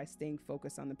progress by staying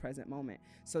focused on the present moment.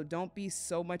 So don't be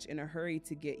so much in a hurry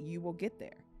to you will get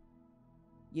there.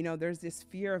 You know, there's this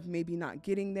fear of maybe not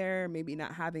getting there, maybe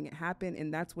not having it happen.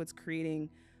 And that's what's creating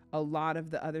a lot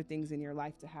of the other things in your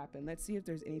life to happen. Let's see if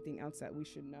there's anything else that we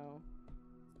should know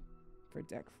for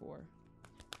deck 4.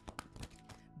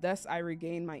 Thus I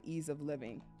regain my ease of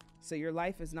living. So your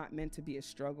life is not meant to be a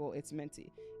struggle. It's meant to,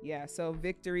 yeah. So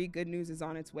victory, good news is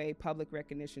on its way. Public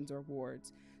recognitions or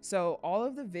awards. So all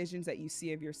of the visions that you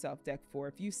see of yourself, deck 4,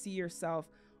 if you see yourself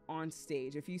on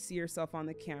stage, if you see yourself on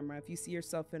the camera, if you see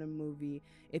yourself in a movie,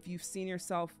 if you've seen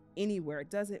yourself anywhere,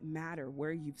 it doesn't matter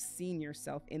where you've seen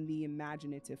yourself in the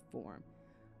imaginative form.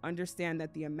 Understand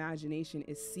that the imagination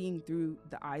is seeing through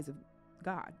the eyes of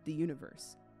God, the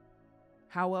universe.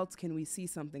 How else can we see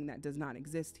something that does not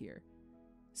exist here?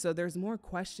 So there's more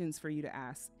questions for you to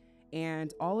ask.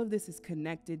 And all of this is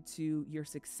connected to your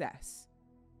success.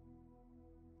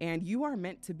 And you are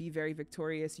meant to be very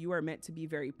victorious. You are meant to be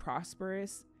very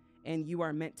prosperous. And you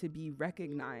are meant to be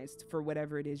recognized for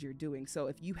whatever it is you're doing. So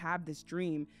if you have this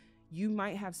dream, you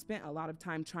might have spent a lot of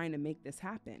time trying to make this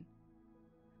happen.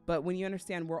 But when you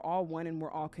understand we're all one and we're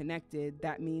all connected,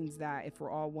 that means that if we're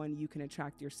all one, you can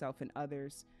attract yourself and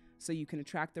others. So you can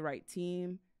attract the right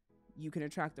team, you can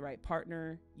attract the right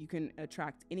partner, you can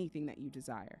attract anything that you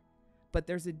desire. But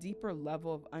there's a deeper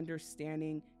level of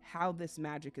understanding how this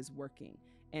magic is working.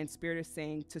 And Spirit is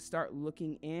saying to start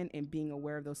looking in and being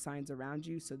aware of those signs around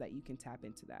you so that you can tap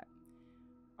into that.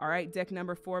 All right, deck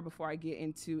number 4, before I get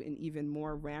into an even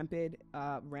more rampant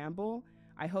ramble,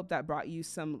 I hope that brought you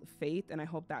some faith, and I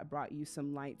hope that brought you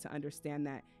some light to understand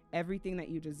that everything that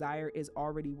you desire is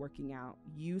already working out.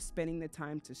 You spending the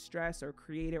time to stress or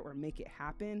create it or make it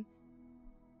happen,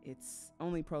 it's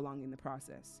only prolonging the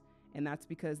process. And that's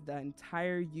because the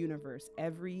entire universe,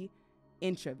 every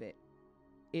inch of it,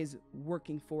 is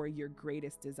working for your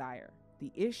greatest desire.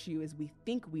 The issue is we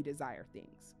think we desire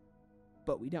things,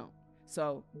 but we don't.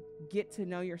 So get to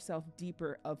know yourself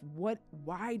deeper of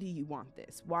why do you want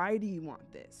this? Why do you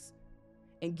want this?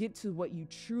 And get to what you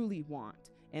truly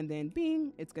want. And then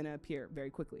bing, it's going to appear very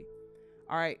quickly.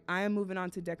 All right, I am moving on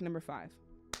to deck number 5.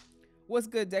 What's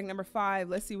good, deck number 5?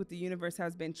 Let's see what the universe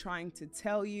has been trying to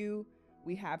tell you.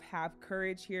 We have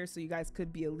courage here, so you guys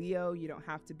could be a Leo. You don't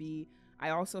have to be.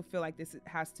 I also feel like this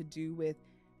has to do with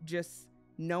just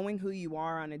knowing who you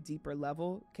are on a deeper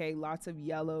level. Okay, lots of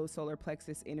yellow solar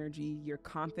plexus energy, your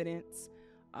confidence,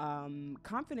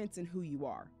 confidence in who you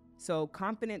are. So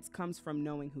confidence comes from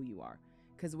knowing who you are,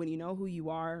 because when you know who you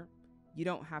are, you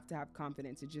don't have to have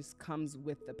confidence. It just comes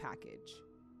with the package.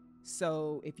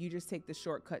 So if you just take the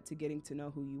shortcut to getting to know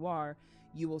who you are,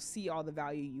 you will see all the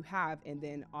value you have, and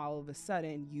then all of a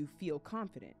sudden you feel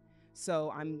confident.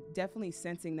 So I'm definitely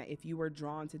sensing that if you were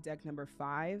drawn to deck number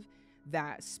 5,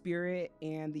 that Spirit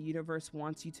and the universe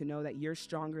wants you to know that you're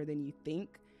stronger than you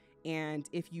think. And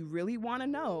if you really want to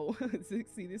know,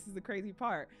 see, this is the crazy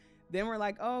part. Then we're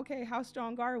like, oh, okay, how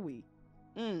strong are we?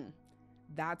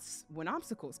 That's when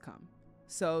obstacles come.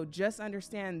 So just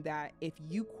understand that if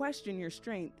you question your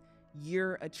strength,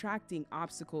 you're attracting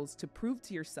obstacles to prove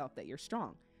to yourself that you're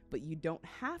strong. But you don't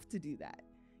have to do that.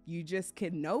 You just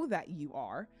can know that you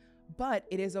are, but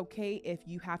it is okay if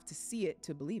you have to see it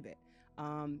to believe it.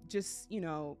 Just,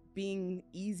 being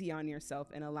easy on yourself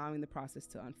and allowing the process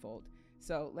to unfold.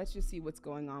 So let's just see what's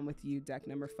going on with you, deck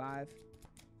number 5.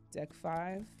 Deck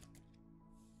 5.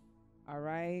 All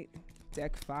right,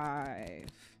 deck 5.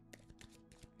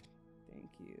 Thank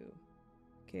you.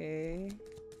 Okay.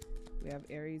 We have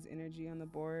Aries energy on the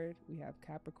board. We have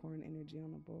Capricorn energy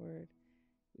on the board.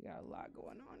 We got a lot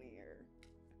going on here.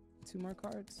 2 more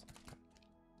cards.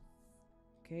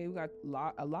 Okay, we got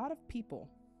a lot of people.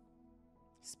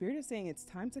 Spirit is saying it's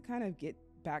time to kind of get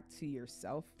back to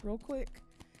yourself real quick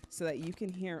so that you can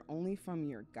hear only from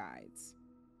your guides.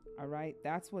 All right,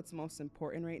 that's what's most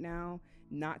important right now.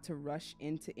 Not to rush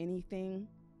into anything,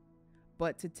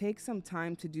 but to take some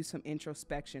time to do some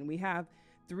introspection. We have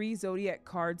 3 zodiac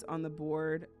cards on the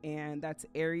board, and that's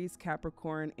Aries,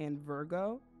 Capricorn, and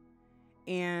Virgo.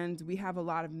 And we have a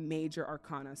lot of major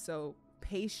arcana. So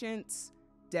patience,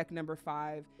 deck number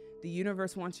 5. The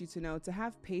universe wants you to know to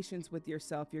have patience with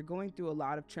yourself. You're going through a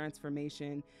lot of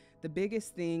transformation. The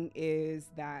biggest thing is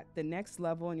that the next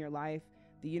level in your life,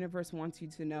 the universe wants you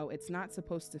to know it's not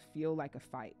supposed to feel like a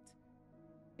fight.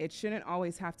 It shouldn't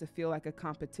always have to feel like a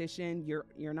competition. You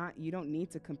don't need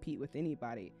to compete with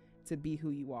anybody to be who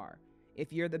you are.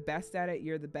 If you're the best at it,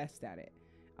 you're the best at it.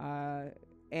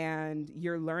 And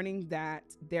you're learning that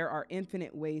there are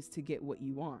infinite ways to get what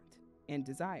you want and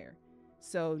desire.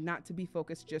 So not to be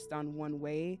focused just on one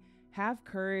way. Have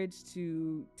courage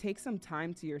to take some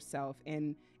time to yourself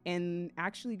and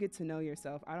actually get to know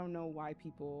yourself. I don't know why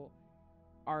people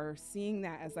are seeing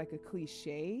that as like a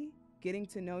cliche. Getting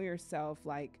to know yourself,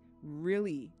 like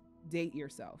really date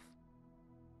yourself.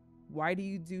 Why do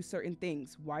you do certain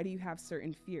things? Why do you have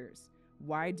certain fears?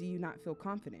 Why do you not feel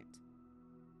confident?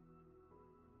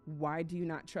 Why do you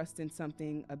not trust in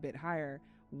something a bit higher?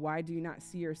 Why do you not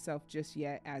see yourself just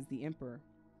yet as the emperor?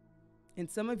 And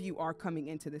some of you are coming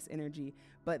into this energy,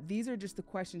 but these are just the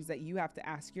questions that you have to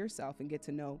ask yourself and get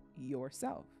to know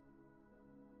yourself.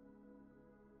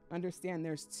 Understand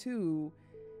there's two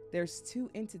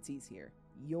entities here.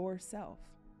 Yourself.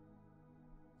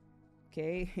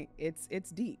 Okay,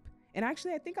 it's deep. And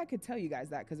actually, I think I could tell you guys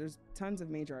that because there's tons of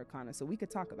major arcana, so we could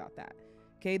talk about that.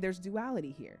 Okay, there's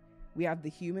duality here. We have the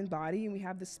human body and we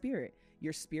have the spirit.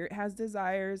 Your spirit has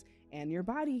desires and your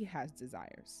body has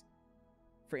desires.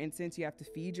 For instance, you have to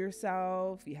feed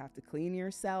yourself, you have to clean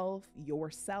yourself.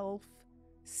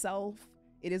 Self.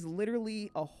 It is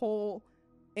literally a whole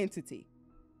entity.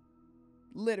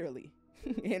 Literally.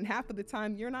 And half of the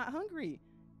time you're not hungry,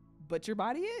 but your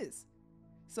body is.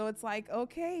 So it's like,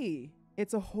 okay,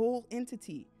 it's a whole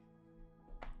entity.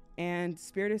 And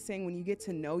Spirit is saying when you get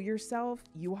to know yourself,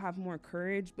 you will have more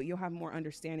courage, but you'll have more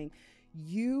understanding.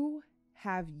 You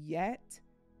have yet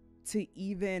to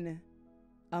even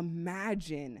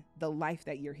imagine the life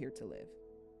that you're here to live.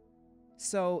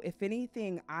 So if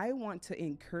anything, I want to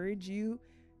encourage you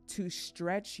to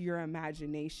stretch your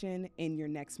imagination in your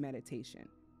next meditation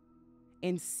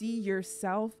and see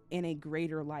yourself in a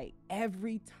greater light.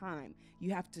 Every time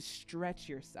you have to stretch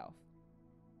yourself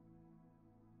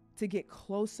to get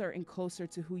closer and closer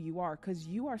to who you are, because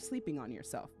you are sleeping on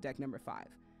yourself, deck number 5.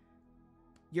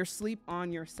 You're sleep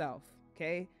on yourself,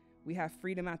 okay? We have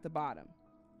freedom at the bottom.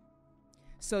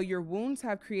 So your wounds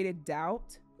have created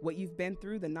doubt. What you've been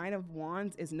through, the Knight of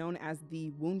Wands is known as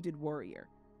the wounded warrior.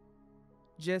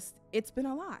 It's been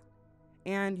a lot.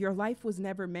 And your life was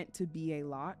never meant to be a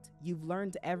lot. You've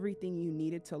learned everything you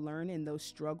needed to learn in those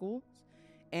struggles.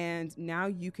 And now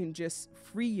you can just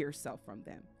free yourself from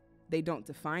them. They don't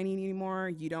define you anymore.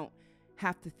 You don't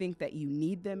have to think that you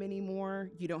need them anymore.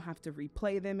 You don't have to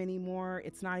replay them anymore.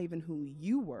 It's not even who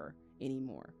you were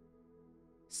anymore.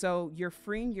 So you're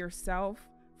freeing yourself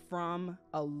from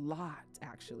a lot,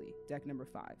 actually, deck number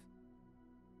 5.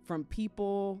 From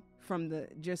people, from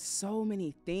just so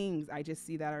many things I just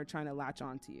see that are trying to latch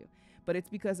onto you. But it's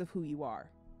because of who you are.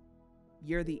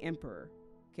 You're the emperor,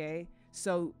 okay?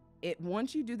 So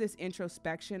once you do this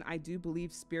introspection, I do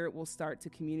believe Spirit will start to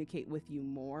communicate with you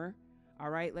more. All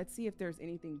right, let's see if there's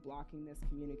anything blocking this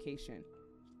communication.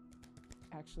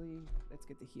 Actually, let's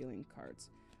get the healing cards.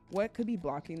 What could be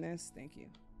blocking this? Thank you.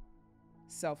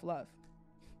 Self-love.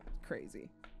 Crazy.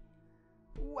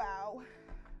 Wow.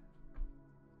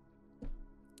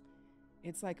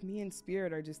 It's like me and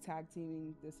Spirit are just tag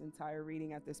teaming this entire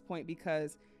reading at this point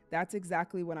because that's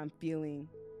exactly what I'm feeling.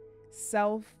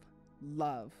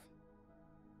 Self-love.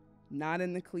 Not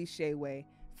in the cliche way.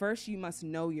 First, you must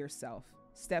know yourself.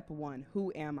 Step 1,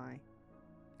 who am I?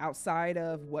 Outside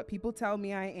of what people tell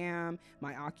me I am,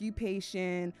 my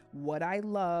occupation, what I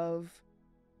love,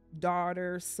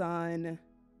 daughter, son,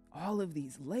 all of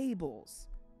these labels.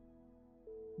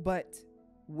 But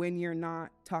When you're not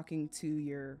talking to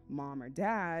your mom or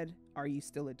dad, are you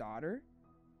still a daughter?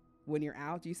 When you're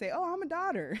out, do you say, oh, I'm a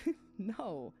daughter?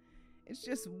 No, it's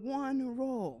just one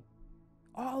role.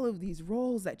 All of these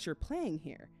roles that you're playing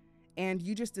here. And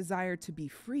you just desire to be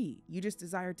free. You just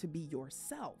desire to be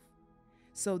yourself.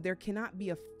 So there cannot be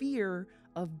a fear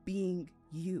of being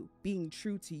you, being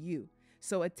true to you.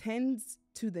 So attend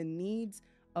to the needs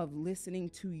of listening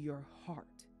to your heart.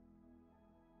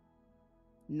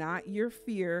 Not your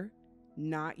fear,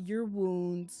 not your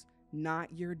wounds,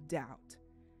 not your doubt.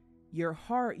 Your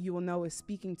heart, you will know, is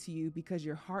speaking to you because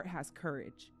your heart has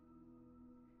courage.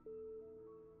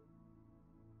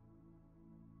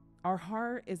 Our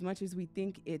heart, as much as we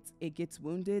think it gets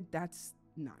wounded, that's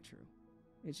not true.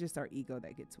 It's just our ego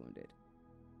that gets wounded.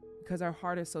 Because our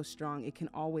heart is so strong, it can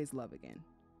always love again,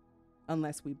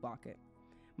 unless we block it.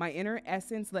 My inner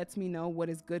essence lets me know what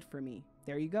is good for me.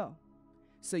 There you go.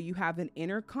 So you have an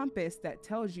inner compass that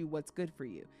tells you what's good for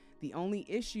you. The only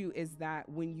issue is that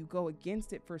when you go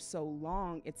against it for so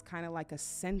long, it's kind of like a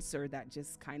sensor that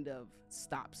just kind of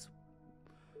stops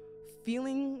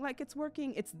feeling like it's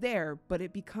working. It's there, but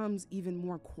it becomes even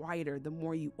more quieter the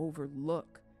more you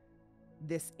overlook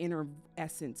this inner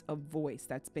essence of voice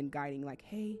that's been guiding, like,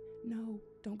 hey, no,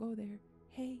 don't go there.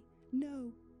 Hey,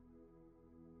 no,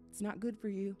 it's not good for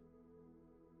you.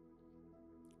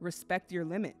 Respect your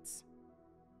limits.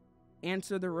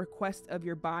 Answer the request of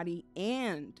your body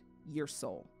and your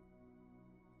soul.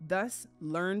 Thus,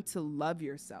 learn to love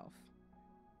yourself.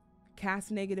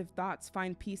 Cast negative thoughts,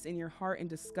 find peace in your heart, and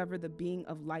discover the being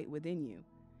of light within you.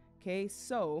 Okay,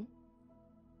 so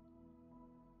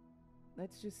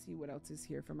let's just see what else is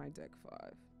here for my deck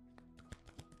 5.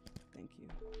 Thank you.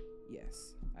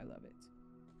 Yes, I love it.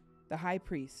 The High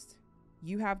Priest.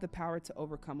 You have the power to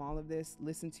overcome all of this.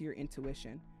 Listen to your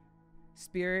intuition.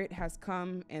 Spirit has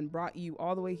come and brought you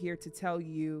all the way here to tell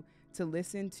you to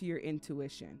listen to your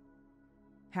intuition.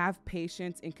 Have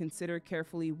patience and consider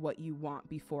carefully what you want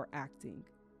before acting.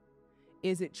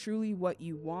 Is it truly what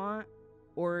you want,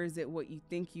 or is it what you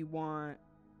think you want,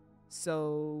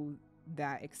 so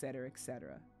that, etc.,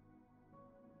 etc.?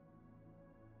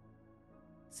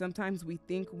 Sometimes we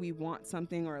think we want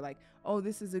something, or like, oh,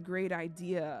 this is a great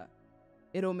idea,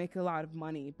 it'll make a lot of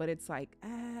money, but it's like,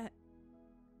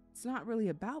 it's not really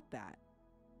about that.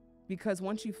 Because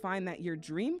once you find that your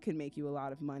dream can make you a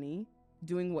lot of money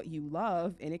doing what you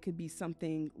love, and it could be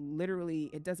something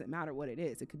literally, it doesn't matter what it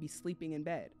is. It could be sleeping in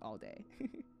bed all day.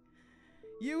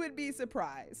 You would be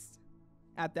surprised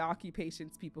at the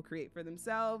occupations people create for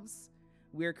themselves.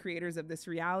 We're creators of this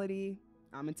reality.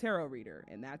 I'm a tarot reader,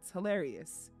 and that's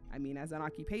hilarious. I mean, as an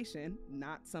occupation,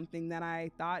 not something that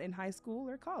I thought in high school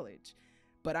or college,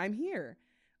 but I'm here.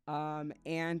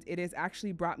 And it has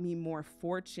actually brought me more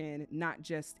fortune, not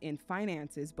just in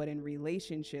finances, but in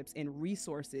relationships, in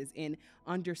resources, in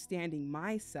understanding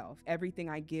myself. Everything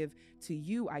I give to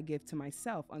you, I give to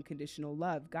myself. Unconditional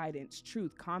love, guidance,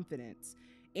 truth, confidence.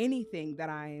 Anything that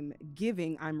I'm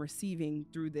giving, I'm receiving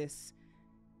through this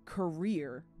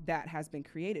career that has been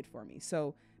created for me.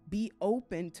 So be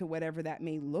open to whatever that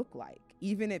may look like,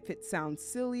 even if it sounds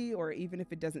silly, or even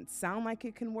if it doesn't sound like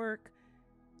it can work.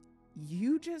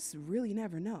 You just really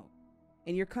never know.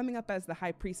 And you're coming up as the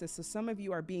High Priestess. So some of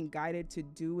you are being guided to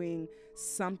doing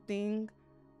something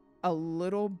a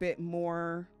little bit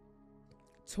more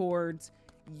towards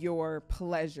your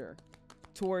pleasure,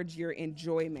 towards your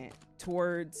enjoyment,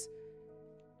 towards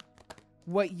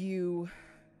what you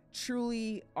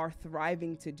truly are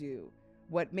thriving to do,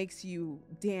 what makes you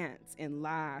dance and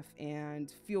laugh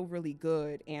and feel really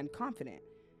good and confident.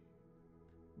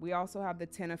 We also have the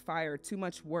 10 of Fire, too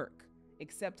much work,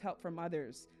 accept help from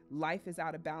others, life is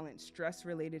out of balance,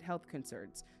 stress-related health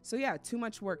concerns. So yeah, too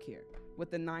much work here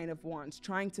with the 9 of Wands,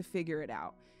 trying to figure it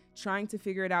out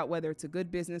whether it's a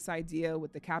good business idea.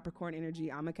 With the Capricorn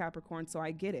energy, I'm a Capricorn, so I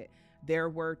get it. There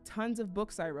were tons of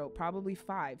books I wrote, probably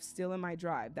 5 still in my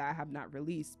drive that I have not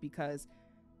released, because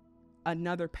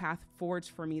another path forged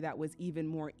for me that was even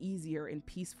more easier and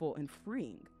peaceful and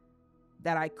freeing,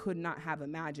 that I could not have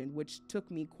imagined, which took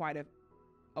me quite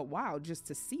a while just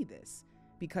to see this,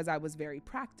 because I was very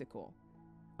practical.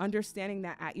 Understanding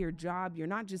that at your job, you're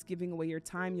not just giving away your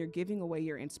time, you're giving away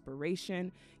your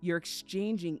inspiration, you're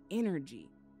exchanging energy.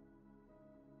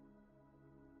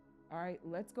 All right,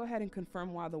 let's go ahead and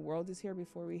confirm while the world is here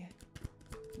before we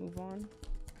move on.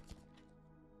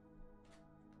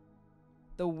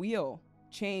 The Wheel,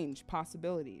 change,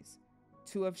 possibilities.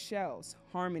 2 of Shells,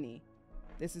 harmony.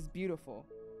 This is beautiful.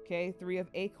 Okay, 3 of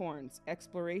Acorns,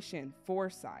 exploration,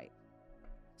 foresight.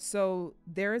 So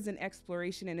there is an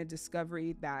exploration and a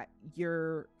discovery that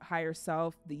your higher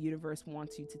self, the universe,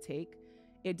 wants you to take.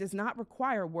 It does not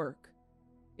require work.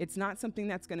 It's not something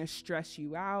that's going to stress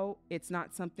you out. It's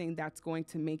not something that's going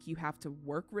to make you have to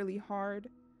work really hard.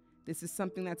 This is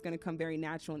something that's going to come very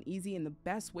natural and easy. And the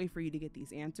best way for you to get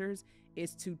these answers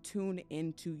is to tune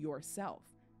into yourself.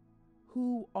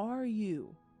 Who are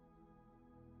you?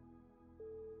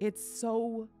 It's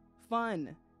so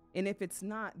fun. And if it's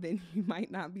not, then you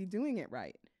might not be doing it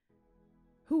right.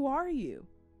 Who are you?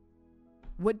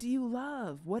 What do you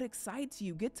love? What excites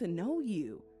you? Get to know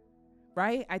you,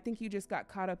 right? I think you just got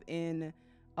caught up in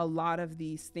a lot of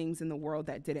these things in the world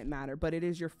that didn't matter, but it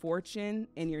is your fortune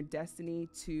and your destiny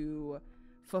to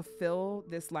fulfill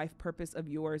this life purpose of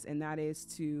yours. And that is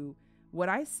to, what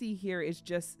I see here is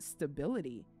just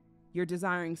stability. You're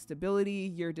desiring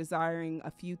stability. You're desiring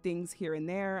a few things here and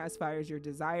there as far as your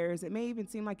desires. It may even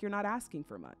seem like you're not asking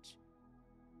for much.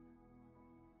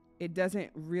 It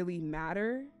doesn't really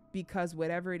matter, because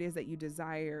whatever it is that you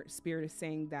desire, Spirit is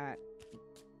saying that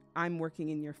I'm working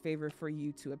in your favor for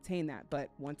you to obtain that. But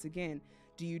once again,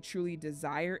 do you truly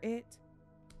desire it?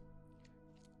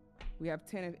 We have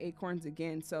 10 of acorns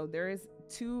again. So there is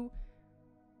 2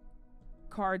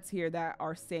 cards here that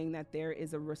are saying that there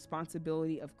is a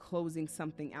responsibility of closing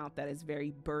something out that is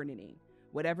very burdening.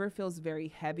 Whatever feels very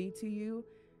heavy to you,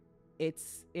 it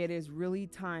is really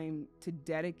time to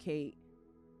dedicate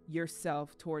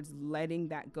yourself towards letting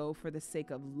that go for the sake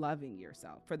of loving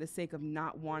yourself, for the sake of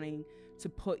not wanting to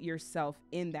put yourself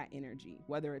in that energy,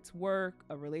 whether it's work,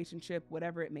 a relationship,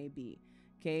 whatever it may be.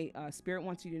 Okay. Spirit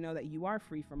wants you to know that you are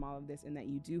free from all of this and that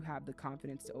you do have the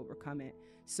confidence to overcome it.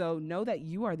 So know that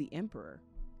you are the Emperor.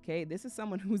 Okay. This is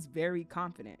someone who's very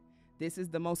confident. This is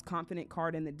the most confident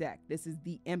card in the deck. This is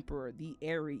the Emperor, the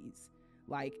Aries,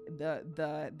 like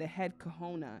the head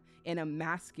kahuna in a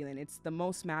masculine. It's the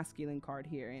most masculine card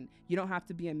here. And you don't have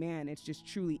to be a man. It's just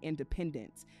truly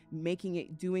independence,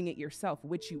 doing it yourself,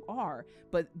 which you are.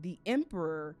 But the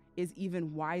Emperor is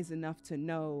even wise enough to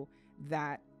know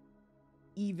that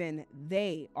even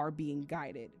they are being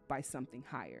guided by something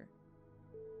higher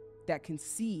that can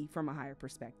see from a higher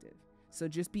perspective. So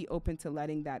just be open to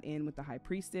letting that in with the High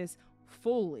Priestess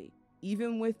fully,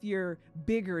 even with your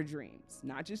bigger dreams,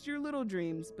 not just your little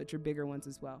dreams, but your bigger ones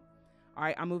as well. All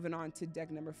right, I'm moving on to deck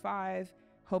number 5.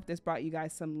 Hope this brought you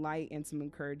guys some light and some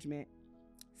encouragement.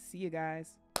 See you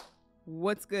guys.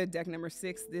 What's good, deck number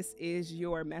 6? This is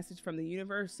your message from the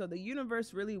universe. So the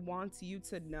universe really wants you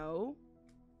to know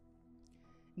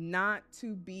not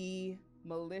to be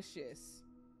malicious.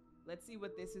 Let's see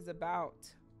what this is about.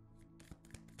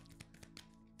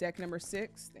 Deck number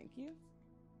 6, thank you.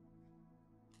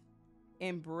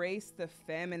 Embrace the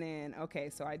feminine. Okay,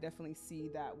 so I definitely see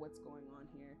that, what's going on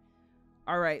here.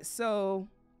 All right, so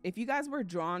if you guys were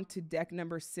drawn to deck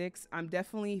number 6, I'm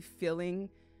definitely feeling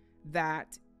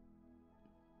that.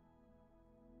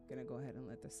 Gonna go ahead and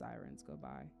let the sirens go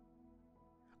by.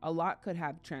 A lot could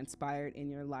have transpired in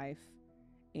your life,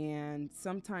 and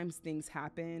sometimes things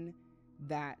happen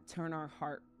that turn our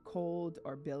heart cold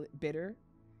or bitter.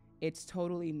 It's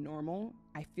totally normal.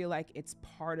 I feel like it's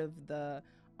part of the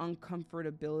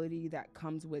uncomfortability that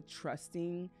comes with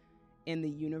trusting in the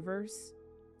universe.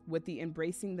 With the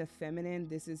embracing the feminine,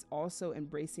 this is also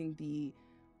embracing the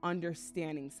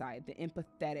understanding side, the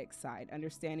empathetic side,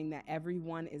 understanding that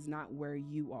everyone is not where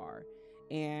you are.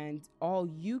 And all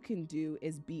you can do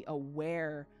is be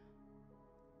aware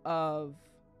of,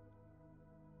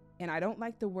 and I don't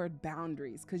like the word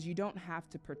boundaries, because you don't have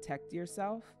to protect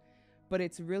yourself, but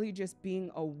it's really just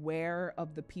being aware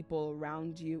of the people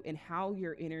around you and how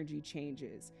your energy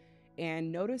changes.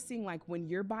 And noticing, like, when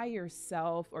you're by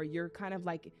yourself or you're kind of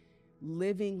like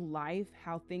living life,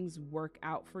 how things work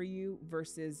out for you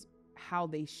versus how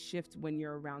they shift when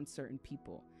you're around certain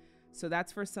people. So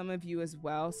that's for some of you as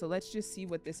well. So let's just see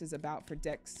what this is about for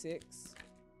deck 6.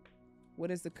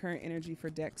 What is the current energy for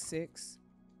deck 6?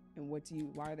 And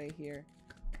why are they here?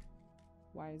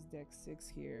 Why is deck 6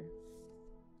 here?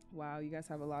 Wow, you guys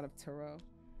have a lot of tarot.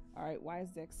 All right, why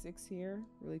is deck 6 here?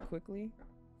 Really quickly.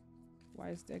 Why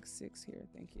is deck 6 here?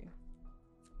 Thank you.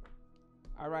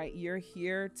 All right, you're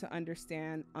here to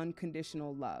understand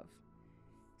unconditional love.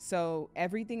 So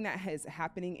everything that is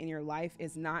happening in your life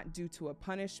is not due to a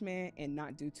punishment and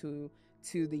not due to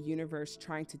the universe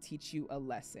trying to teach you a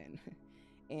lesson.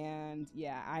 And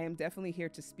yeah, I am definitely here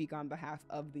to speak on behalf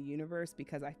of the universe,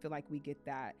 because I feel like we get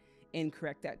that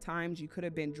incorrect at times. You could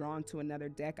have been drawn to another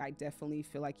deck. I definitely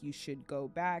feel like you should go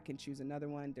back and choose another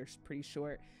one. They're pretty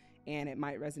short and it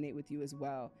might resonate with you as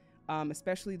well.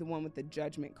 Especially the one with the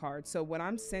Judgment card. So what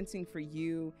I'm sensing for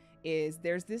you is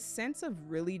there's this sense of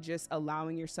really just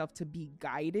allowing yourself to be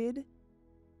guided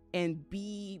and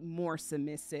be more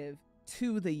submissive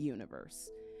to the universe.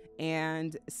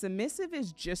 And submissive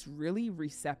is just really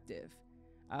receptive.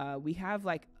 We have,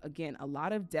 like, again, a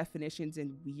lot of definitions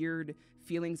and weird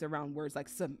feelings around words like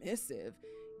submissive,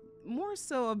 more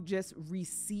so of just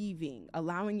receiving,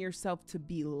 allowing yourself to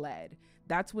be led.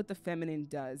 That's what the feminine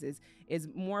does, is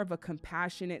more of a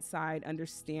compassionate side,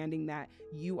 understanding that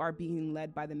you are being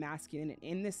led by the masculine. And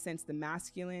in this sense, the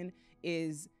masculine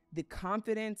is the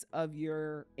confidence of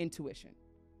your intuition,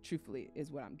 truthfully,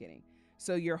 is what I'm getting.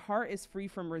 So your heart is free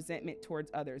from resentment towards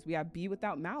others. We have be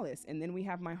without malice. And then we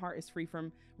have my heart is free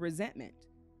from resentment.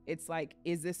 It's like,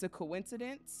 is this a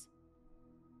coincidence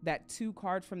that 2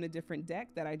 cards from the different deck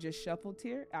that I just shuffled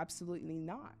here? Absolutely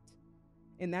not.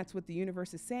 And that's what the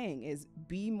universe is saying, is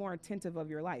be more attentive of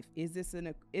your life. Is this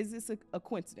a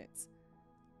coincidence?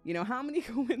 You know, how many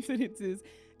coincidences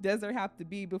does there have to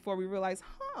be before we realize,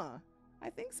 I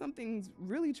think something's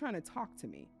really trying to talk to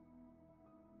me?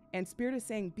 And Spirit is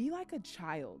saying, be like a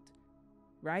child,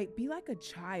 right? Be like a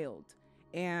child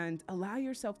and allow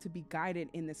yourself to be guided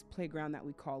in this playground that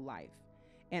we call life.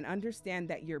 And understand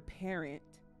that your parent,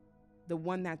 the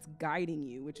one that's guiding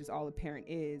you, which is all a parent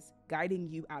is, guiding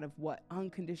you out of what?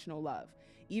 Unconditional love.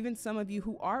 Even some of you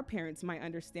who are parents might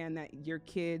understand that your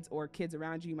kids or kids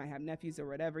around you might have nephews or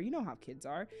whatever. You know how kids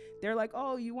are. They're like,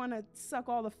 oh, you want to suck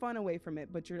all the fun away from it.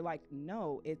 But you're like,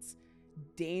 no, it's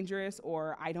dangerous,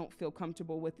 or I don't feel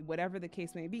comfortable with, whatever the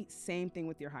case may be. Same thing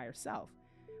with your higher self.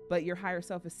 But your higher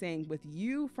self is saying, with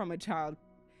you from a child,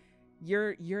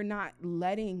 you're not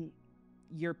letting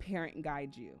your parent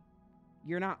guide you.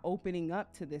 You're not opening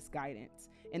up to this guidance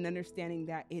and understanding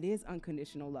that it is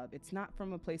unconditional love. It's not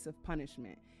from a place of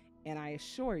punishment. And I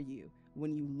assure you,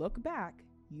 when you look back,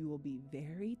 you will be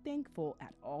very thankful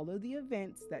at all of the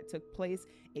events that took place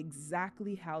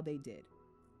exactly how they did.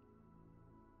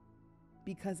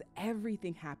 Because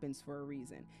everything happens for a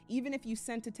reason. Even if you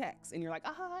sent a text and you're like,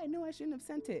 I know I shouldn't have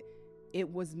sent it.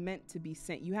 It was meant to be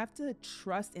sent. You have to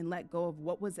trust and let go of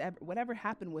whatever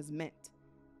happened was meant.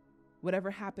 Whatever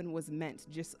happened was meant,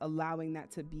 just allowing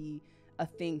that to be a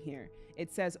thing here.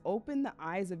 It says, open the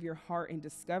eyes of your heart and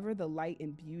discover the light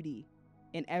and beauty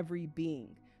in every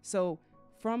being. So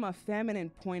from a feminine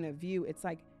point of view, it's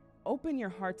like, open your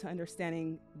heart to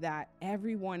understanding that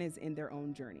everyone is in their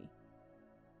own journey.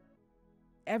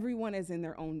 Everyone is in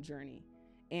their own journey.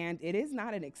 And it is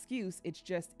not an excuse. It's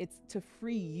to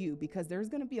free you, because there's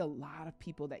going to be a lot of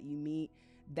people that you meet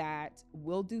that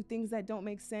will do things that don't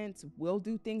make sense, will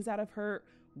do things out of hurt,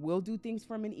 will do things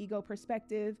from an ego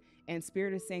perspective. And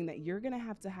Spirit is saying that you're going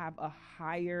to have a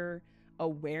higher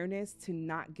awareness to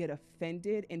not get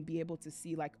offended and be able to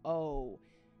see, like, oh,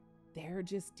 they're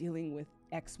just dealing with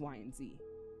X, Y, and Z.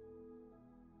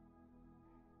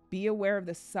 Be aware of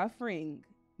the suffering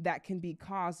that can be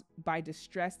caused by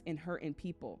distress and hurt in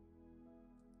people.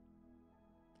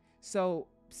 So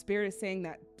Spirit is saying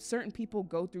that certain people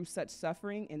go through such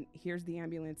suffering, and here's the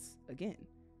ambulance again.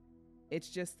 It's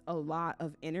just a lot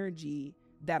of energy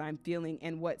that I'm feeling.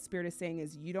 And what Spirit is saying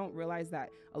is, you don't realize that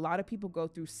a lot of people go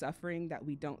through suffering that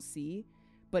we don't see.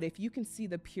 But if you can see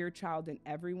the pure child in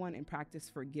everyone and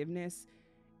practice forgiveness,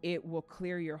 it will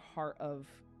clear your heart of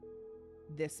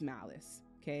this malice.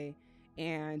 Okay.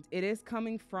 And it is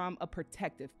coming from a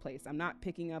protective place. I'm not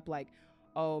picking up like,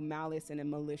 oh, malice in a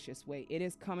malicious way. It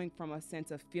is coming from a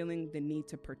sense of feeling the need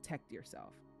to protect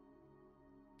yourself.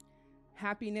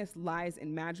 Happiness lies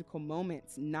in magical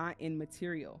moments, not in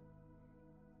material.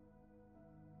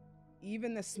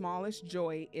 Even the smallest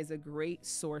joy is a great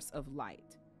source of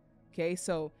light. Okay,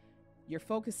 so you're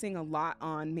focusing a lot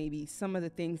on maybe some of the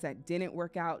things that didn't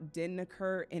work out, didn't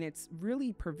occur, and it's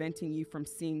really preventing you from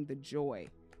seeing the joy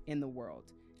in the world.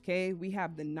 Okay, we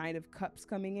have the Knight of Cups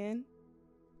coming in.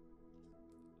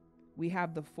 We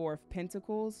have the Four of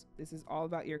Pentacles. This is all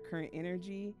about your current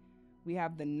energy. We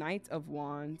have the Knight of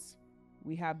Wands.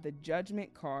 We have the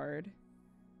Judgment card.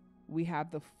 We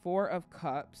have the Four of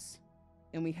Cups.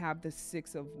 And we have the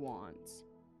Six of Wands.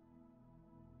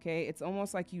 Okay, it's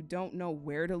almost like you don't know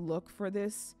where to look for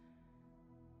this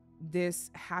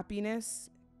happiness.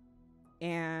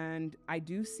 And I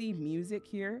do see music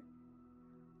here.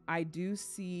 I do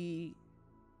see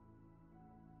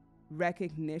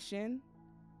recognition.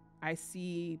 I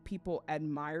see people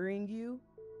admiring you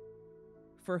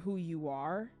for who you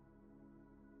are.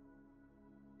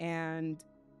 And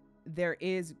there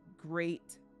is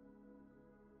great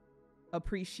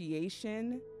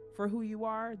appreciation for who you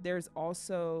are. There's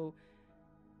also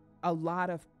a lot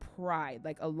of pride.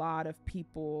 Like, a lot of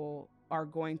people are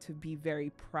going to be very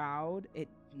proud.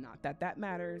 Not that that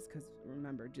matters, because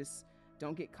remember, just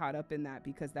don't get caught up in that,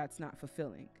 because that's not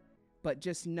fulfilling. But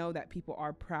just know that people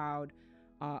are proud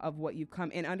of what you've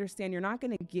come, and understand you're not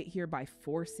going to get here by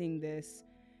forcing this.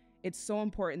 It's so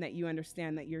important that you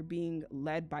understand that you're being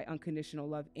led by unconditional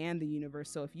love and the universe.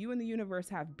 So if you and the universe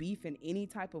have beef in any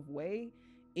type of way,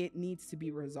 it needs to be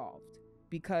resolved,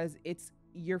 because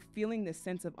you're feeling this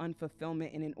sense of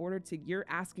unfulfillment, and in order to, you're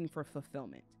asking for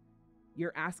fulfillment.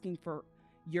 You're asking for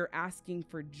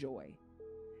joy.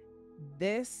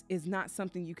 This is not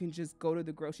something you can just go to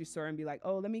the grocery store and be like,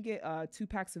 oh, let me get 2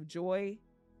 packs of joy.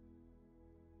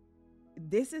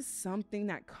 This is something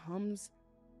that comes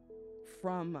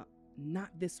from not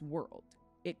this world.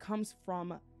 It comes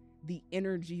from the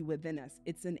energy within us.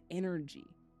 It's an energy.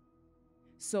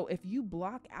 So if you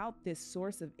block out this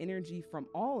source of energy from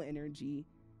all energy,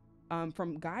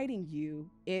 from guiding you,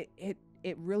 it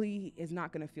really is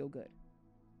not going to feel good.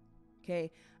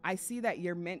 Okay. I see that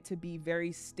you're meant to be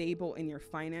very stable in your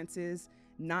finances,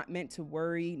 not meant to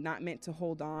worry, not meant to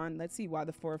hold on. Let's see why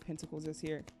the 4 of Pentacles is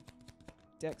here.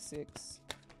 Deck 6.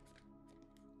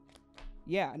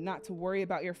 Yeah, not to worry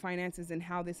about your finances and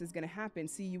how this is going to happen.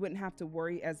 See, you wouldn't have to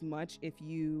worry as much if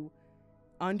you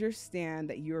understand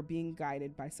that you're being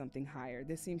guided by something higher.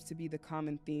 This seems to be the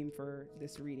common theme for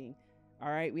this reading. All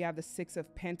right, we have the 6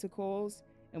 of Pentacles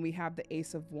and we have the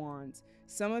Ace of Wands.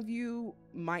 Some of you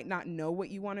might not know what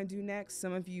you want to do next.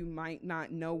 Some of you might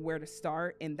not know where to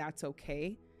start, and that's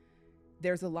okay.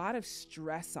 There's a lot of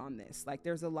stress on this. Like,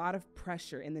 there's a lot of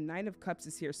pressure, and the Knight of Cups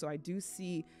is here. So I do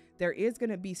see there is going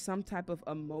to be some type of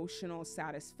emotional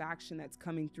satisfaction that's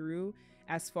coming through,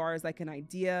 as far as like an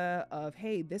idea of,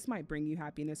 hey, this might bring you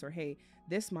happiness, or hey,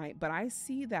 this might. But I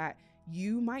see that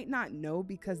you might not know,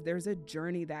 because there's a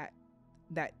journey that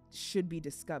should be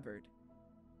discovered.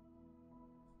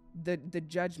 The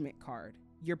Judgment card,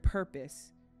 your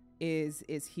purpose is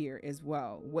here as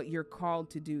well. What you're called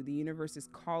to do. The universe is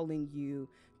calling you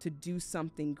to do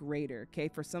something greater. Okay.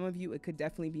 For some of you, it could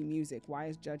definitely be music. Why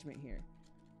is Judgment here?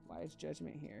 Why is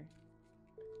Judgment here?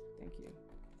 Thank you.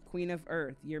 Queen of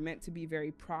Earth. You're meant to be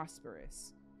very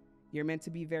prosperous. You're meant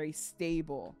to be very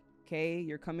stable. Okay.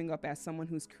 You're coming up as someone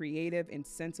who's creative and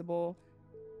sensible.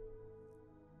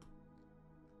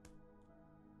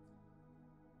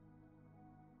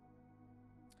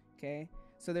 Okay.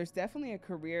 So there's definitely a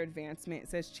career advancement. It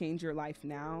says change your life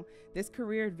now. This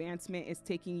career advancement is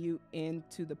taking you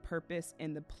into the purpose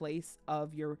and the place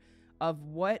of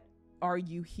what are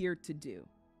you here to do?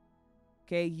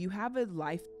 Okay. You have a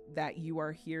life that you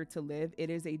are here to live.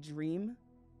 It is a dream.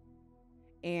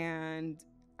 And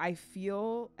I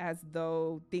feel as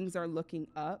though things are looking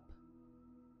up,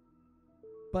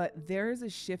 but there is a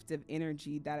shift of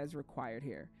energy that is required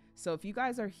here. So if you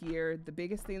guys are here, the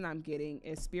biggest thing that I'm getting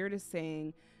is Spirit is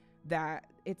saying that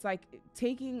it's like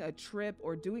taking a trip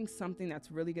or doing something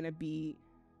that's really going to be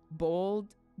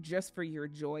bold just for your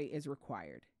joy is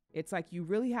required. It's like you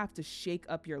really have to shake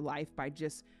up your life by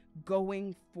just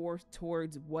going forth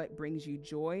towards what brings you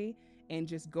joy and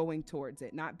just going towards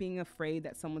it, not being afraid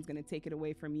that someone's going to take it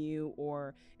away from you.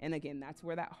 And again, that's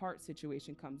where that heart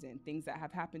situation comes in. Things that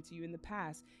have happened to you in the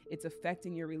past, it's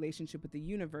affecting your relationship with the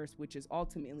universe, which is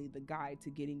ultimately the guide to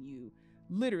getting you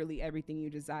literally everything you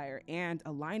desire and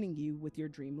aligning you with your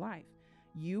dream life.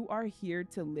 You are here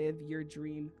to live your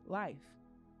dream life.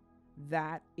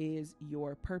 That is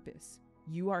your purpose.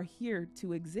 You are here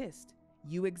to exist.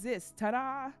 You exist.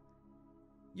 Ta-da!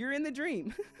 You're in the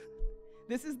dream.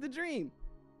 This is the dream.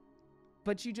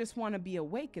 But you just want to be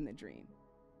awake in the dream.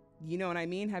 You know what I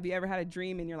mean? Have you ever had a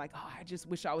dream and you're like, oh, I just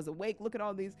wish I was awake. Look at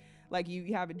all these, like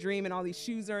you have a dream and all these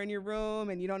shoes are in your room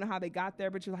and you don't know how they got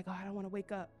there, but you're like, oh, I don't want to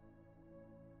wake up.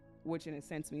 Which in a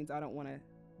sense means I don't want to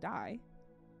die.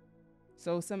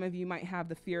 So some of you might have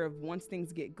the fear of once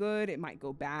things get good, it might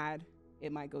go bad.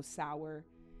 It might go sour.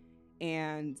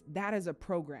 And that is a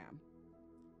program.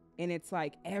 And it's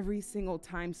like every single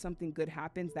time something good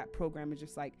happens, that program is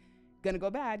just like, gonna go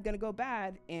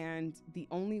bad. And the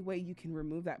only way you can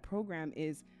remove that program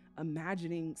is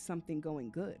imagining something going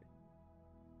good.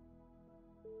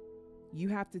 You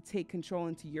have to take control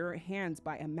into your hands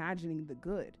by imagining the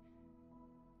good.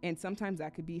 And sometimes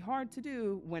that could be hard to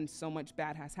do when so much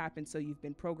bad has happened. So you've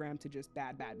been programmed to just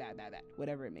bad,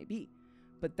 whatever it may be.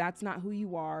 But that's not who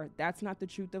you are. That's not the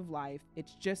truth of life.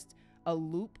 It's just a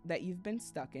loop that you've been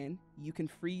stuck in. You can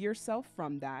free yourself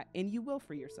from that, and you will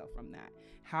free yourself from that.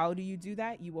 How do you do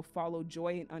that? You will follow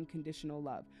joy and unconditional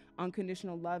love.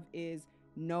 Unconditional love is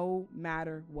no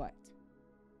matter what.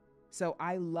 So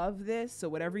I love this. So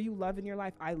whatever you love in your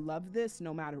life, I love this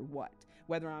no matter what.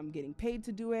 Whether I'm getting paid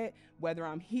to do it, whether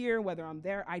I'm here, whether I'm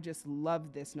there, I just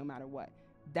love this no matter what.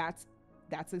 That's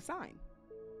a sign.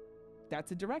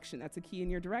 That's a direction. That's a key in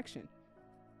your direction.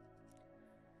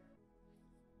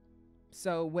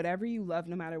 So whatever you love,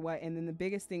 no matter what. And then the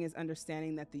biggest thing is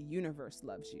understanding that the universe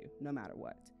loves you no matter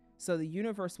what. So the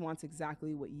universe wants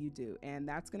exactly what you do. And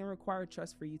that's going to require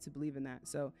trust for you to believe in that.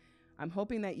 So I'm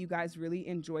hoping that you guys really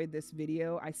enjoyed this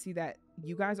video. I see that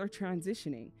you guys are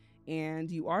transitioning and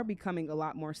you are becoming a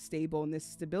lot more stable. And this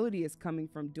stability is coming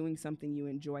from doing something you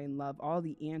enjoy and love. All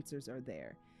the answers are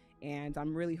there. And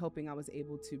I'm really hoping I was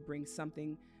able to bring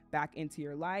something back into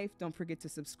your life. Don't forget to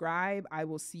subscribe. I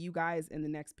will see you guys in the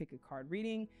next pick a card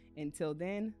reading. Until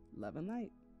then, love and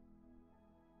light.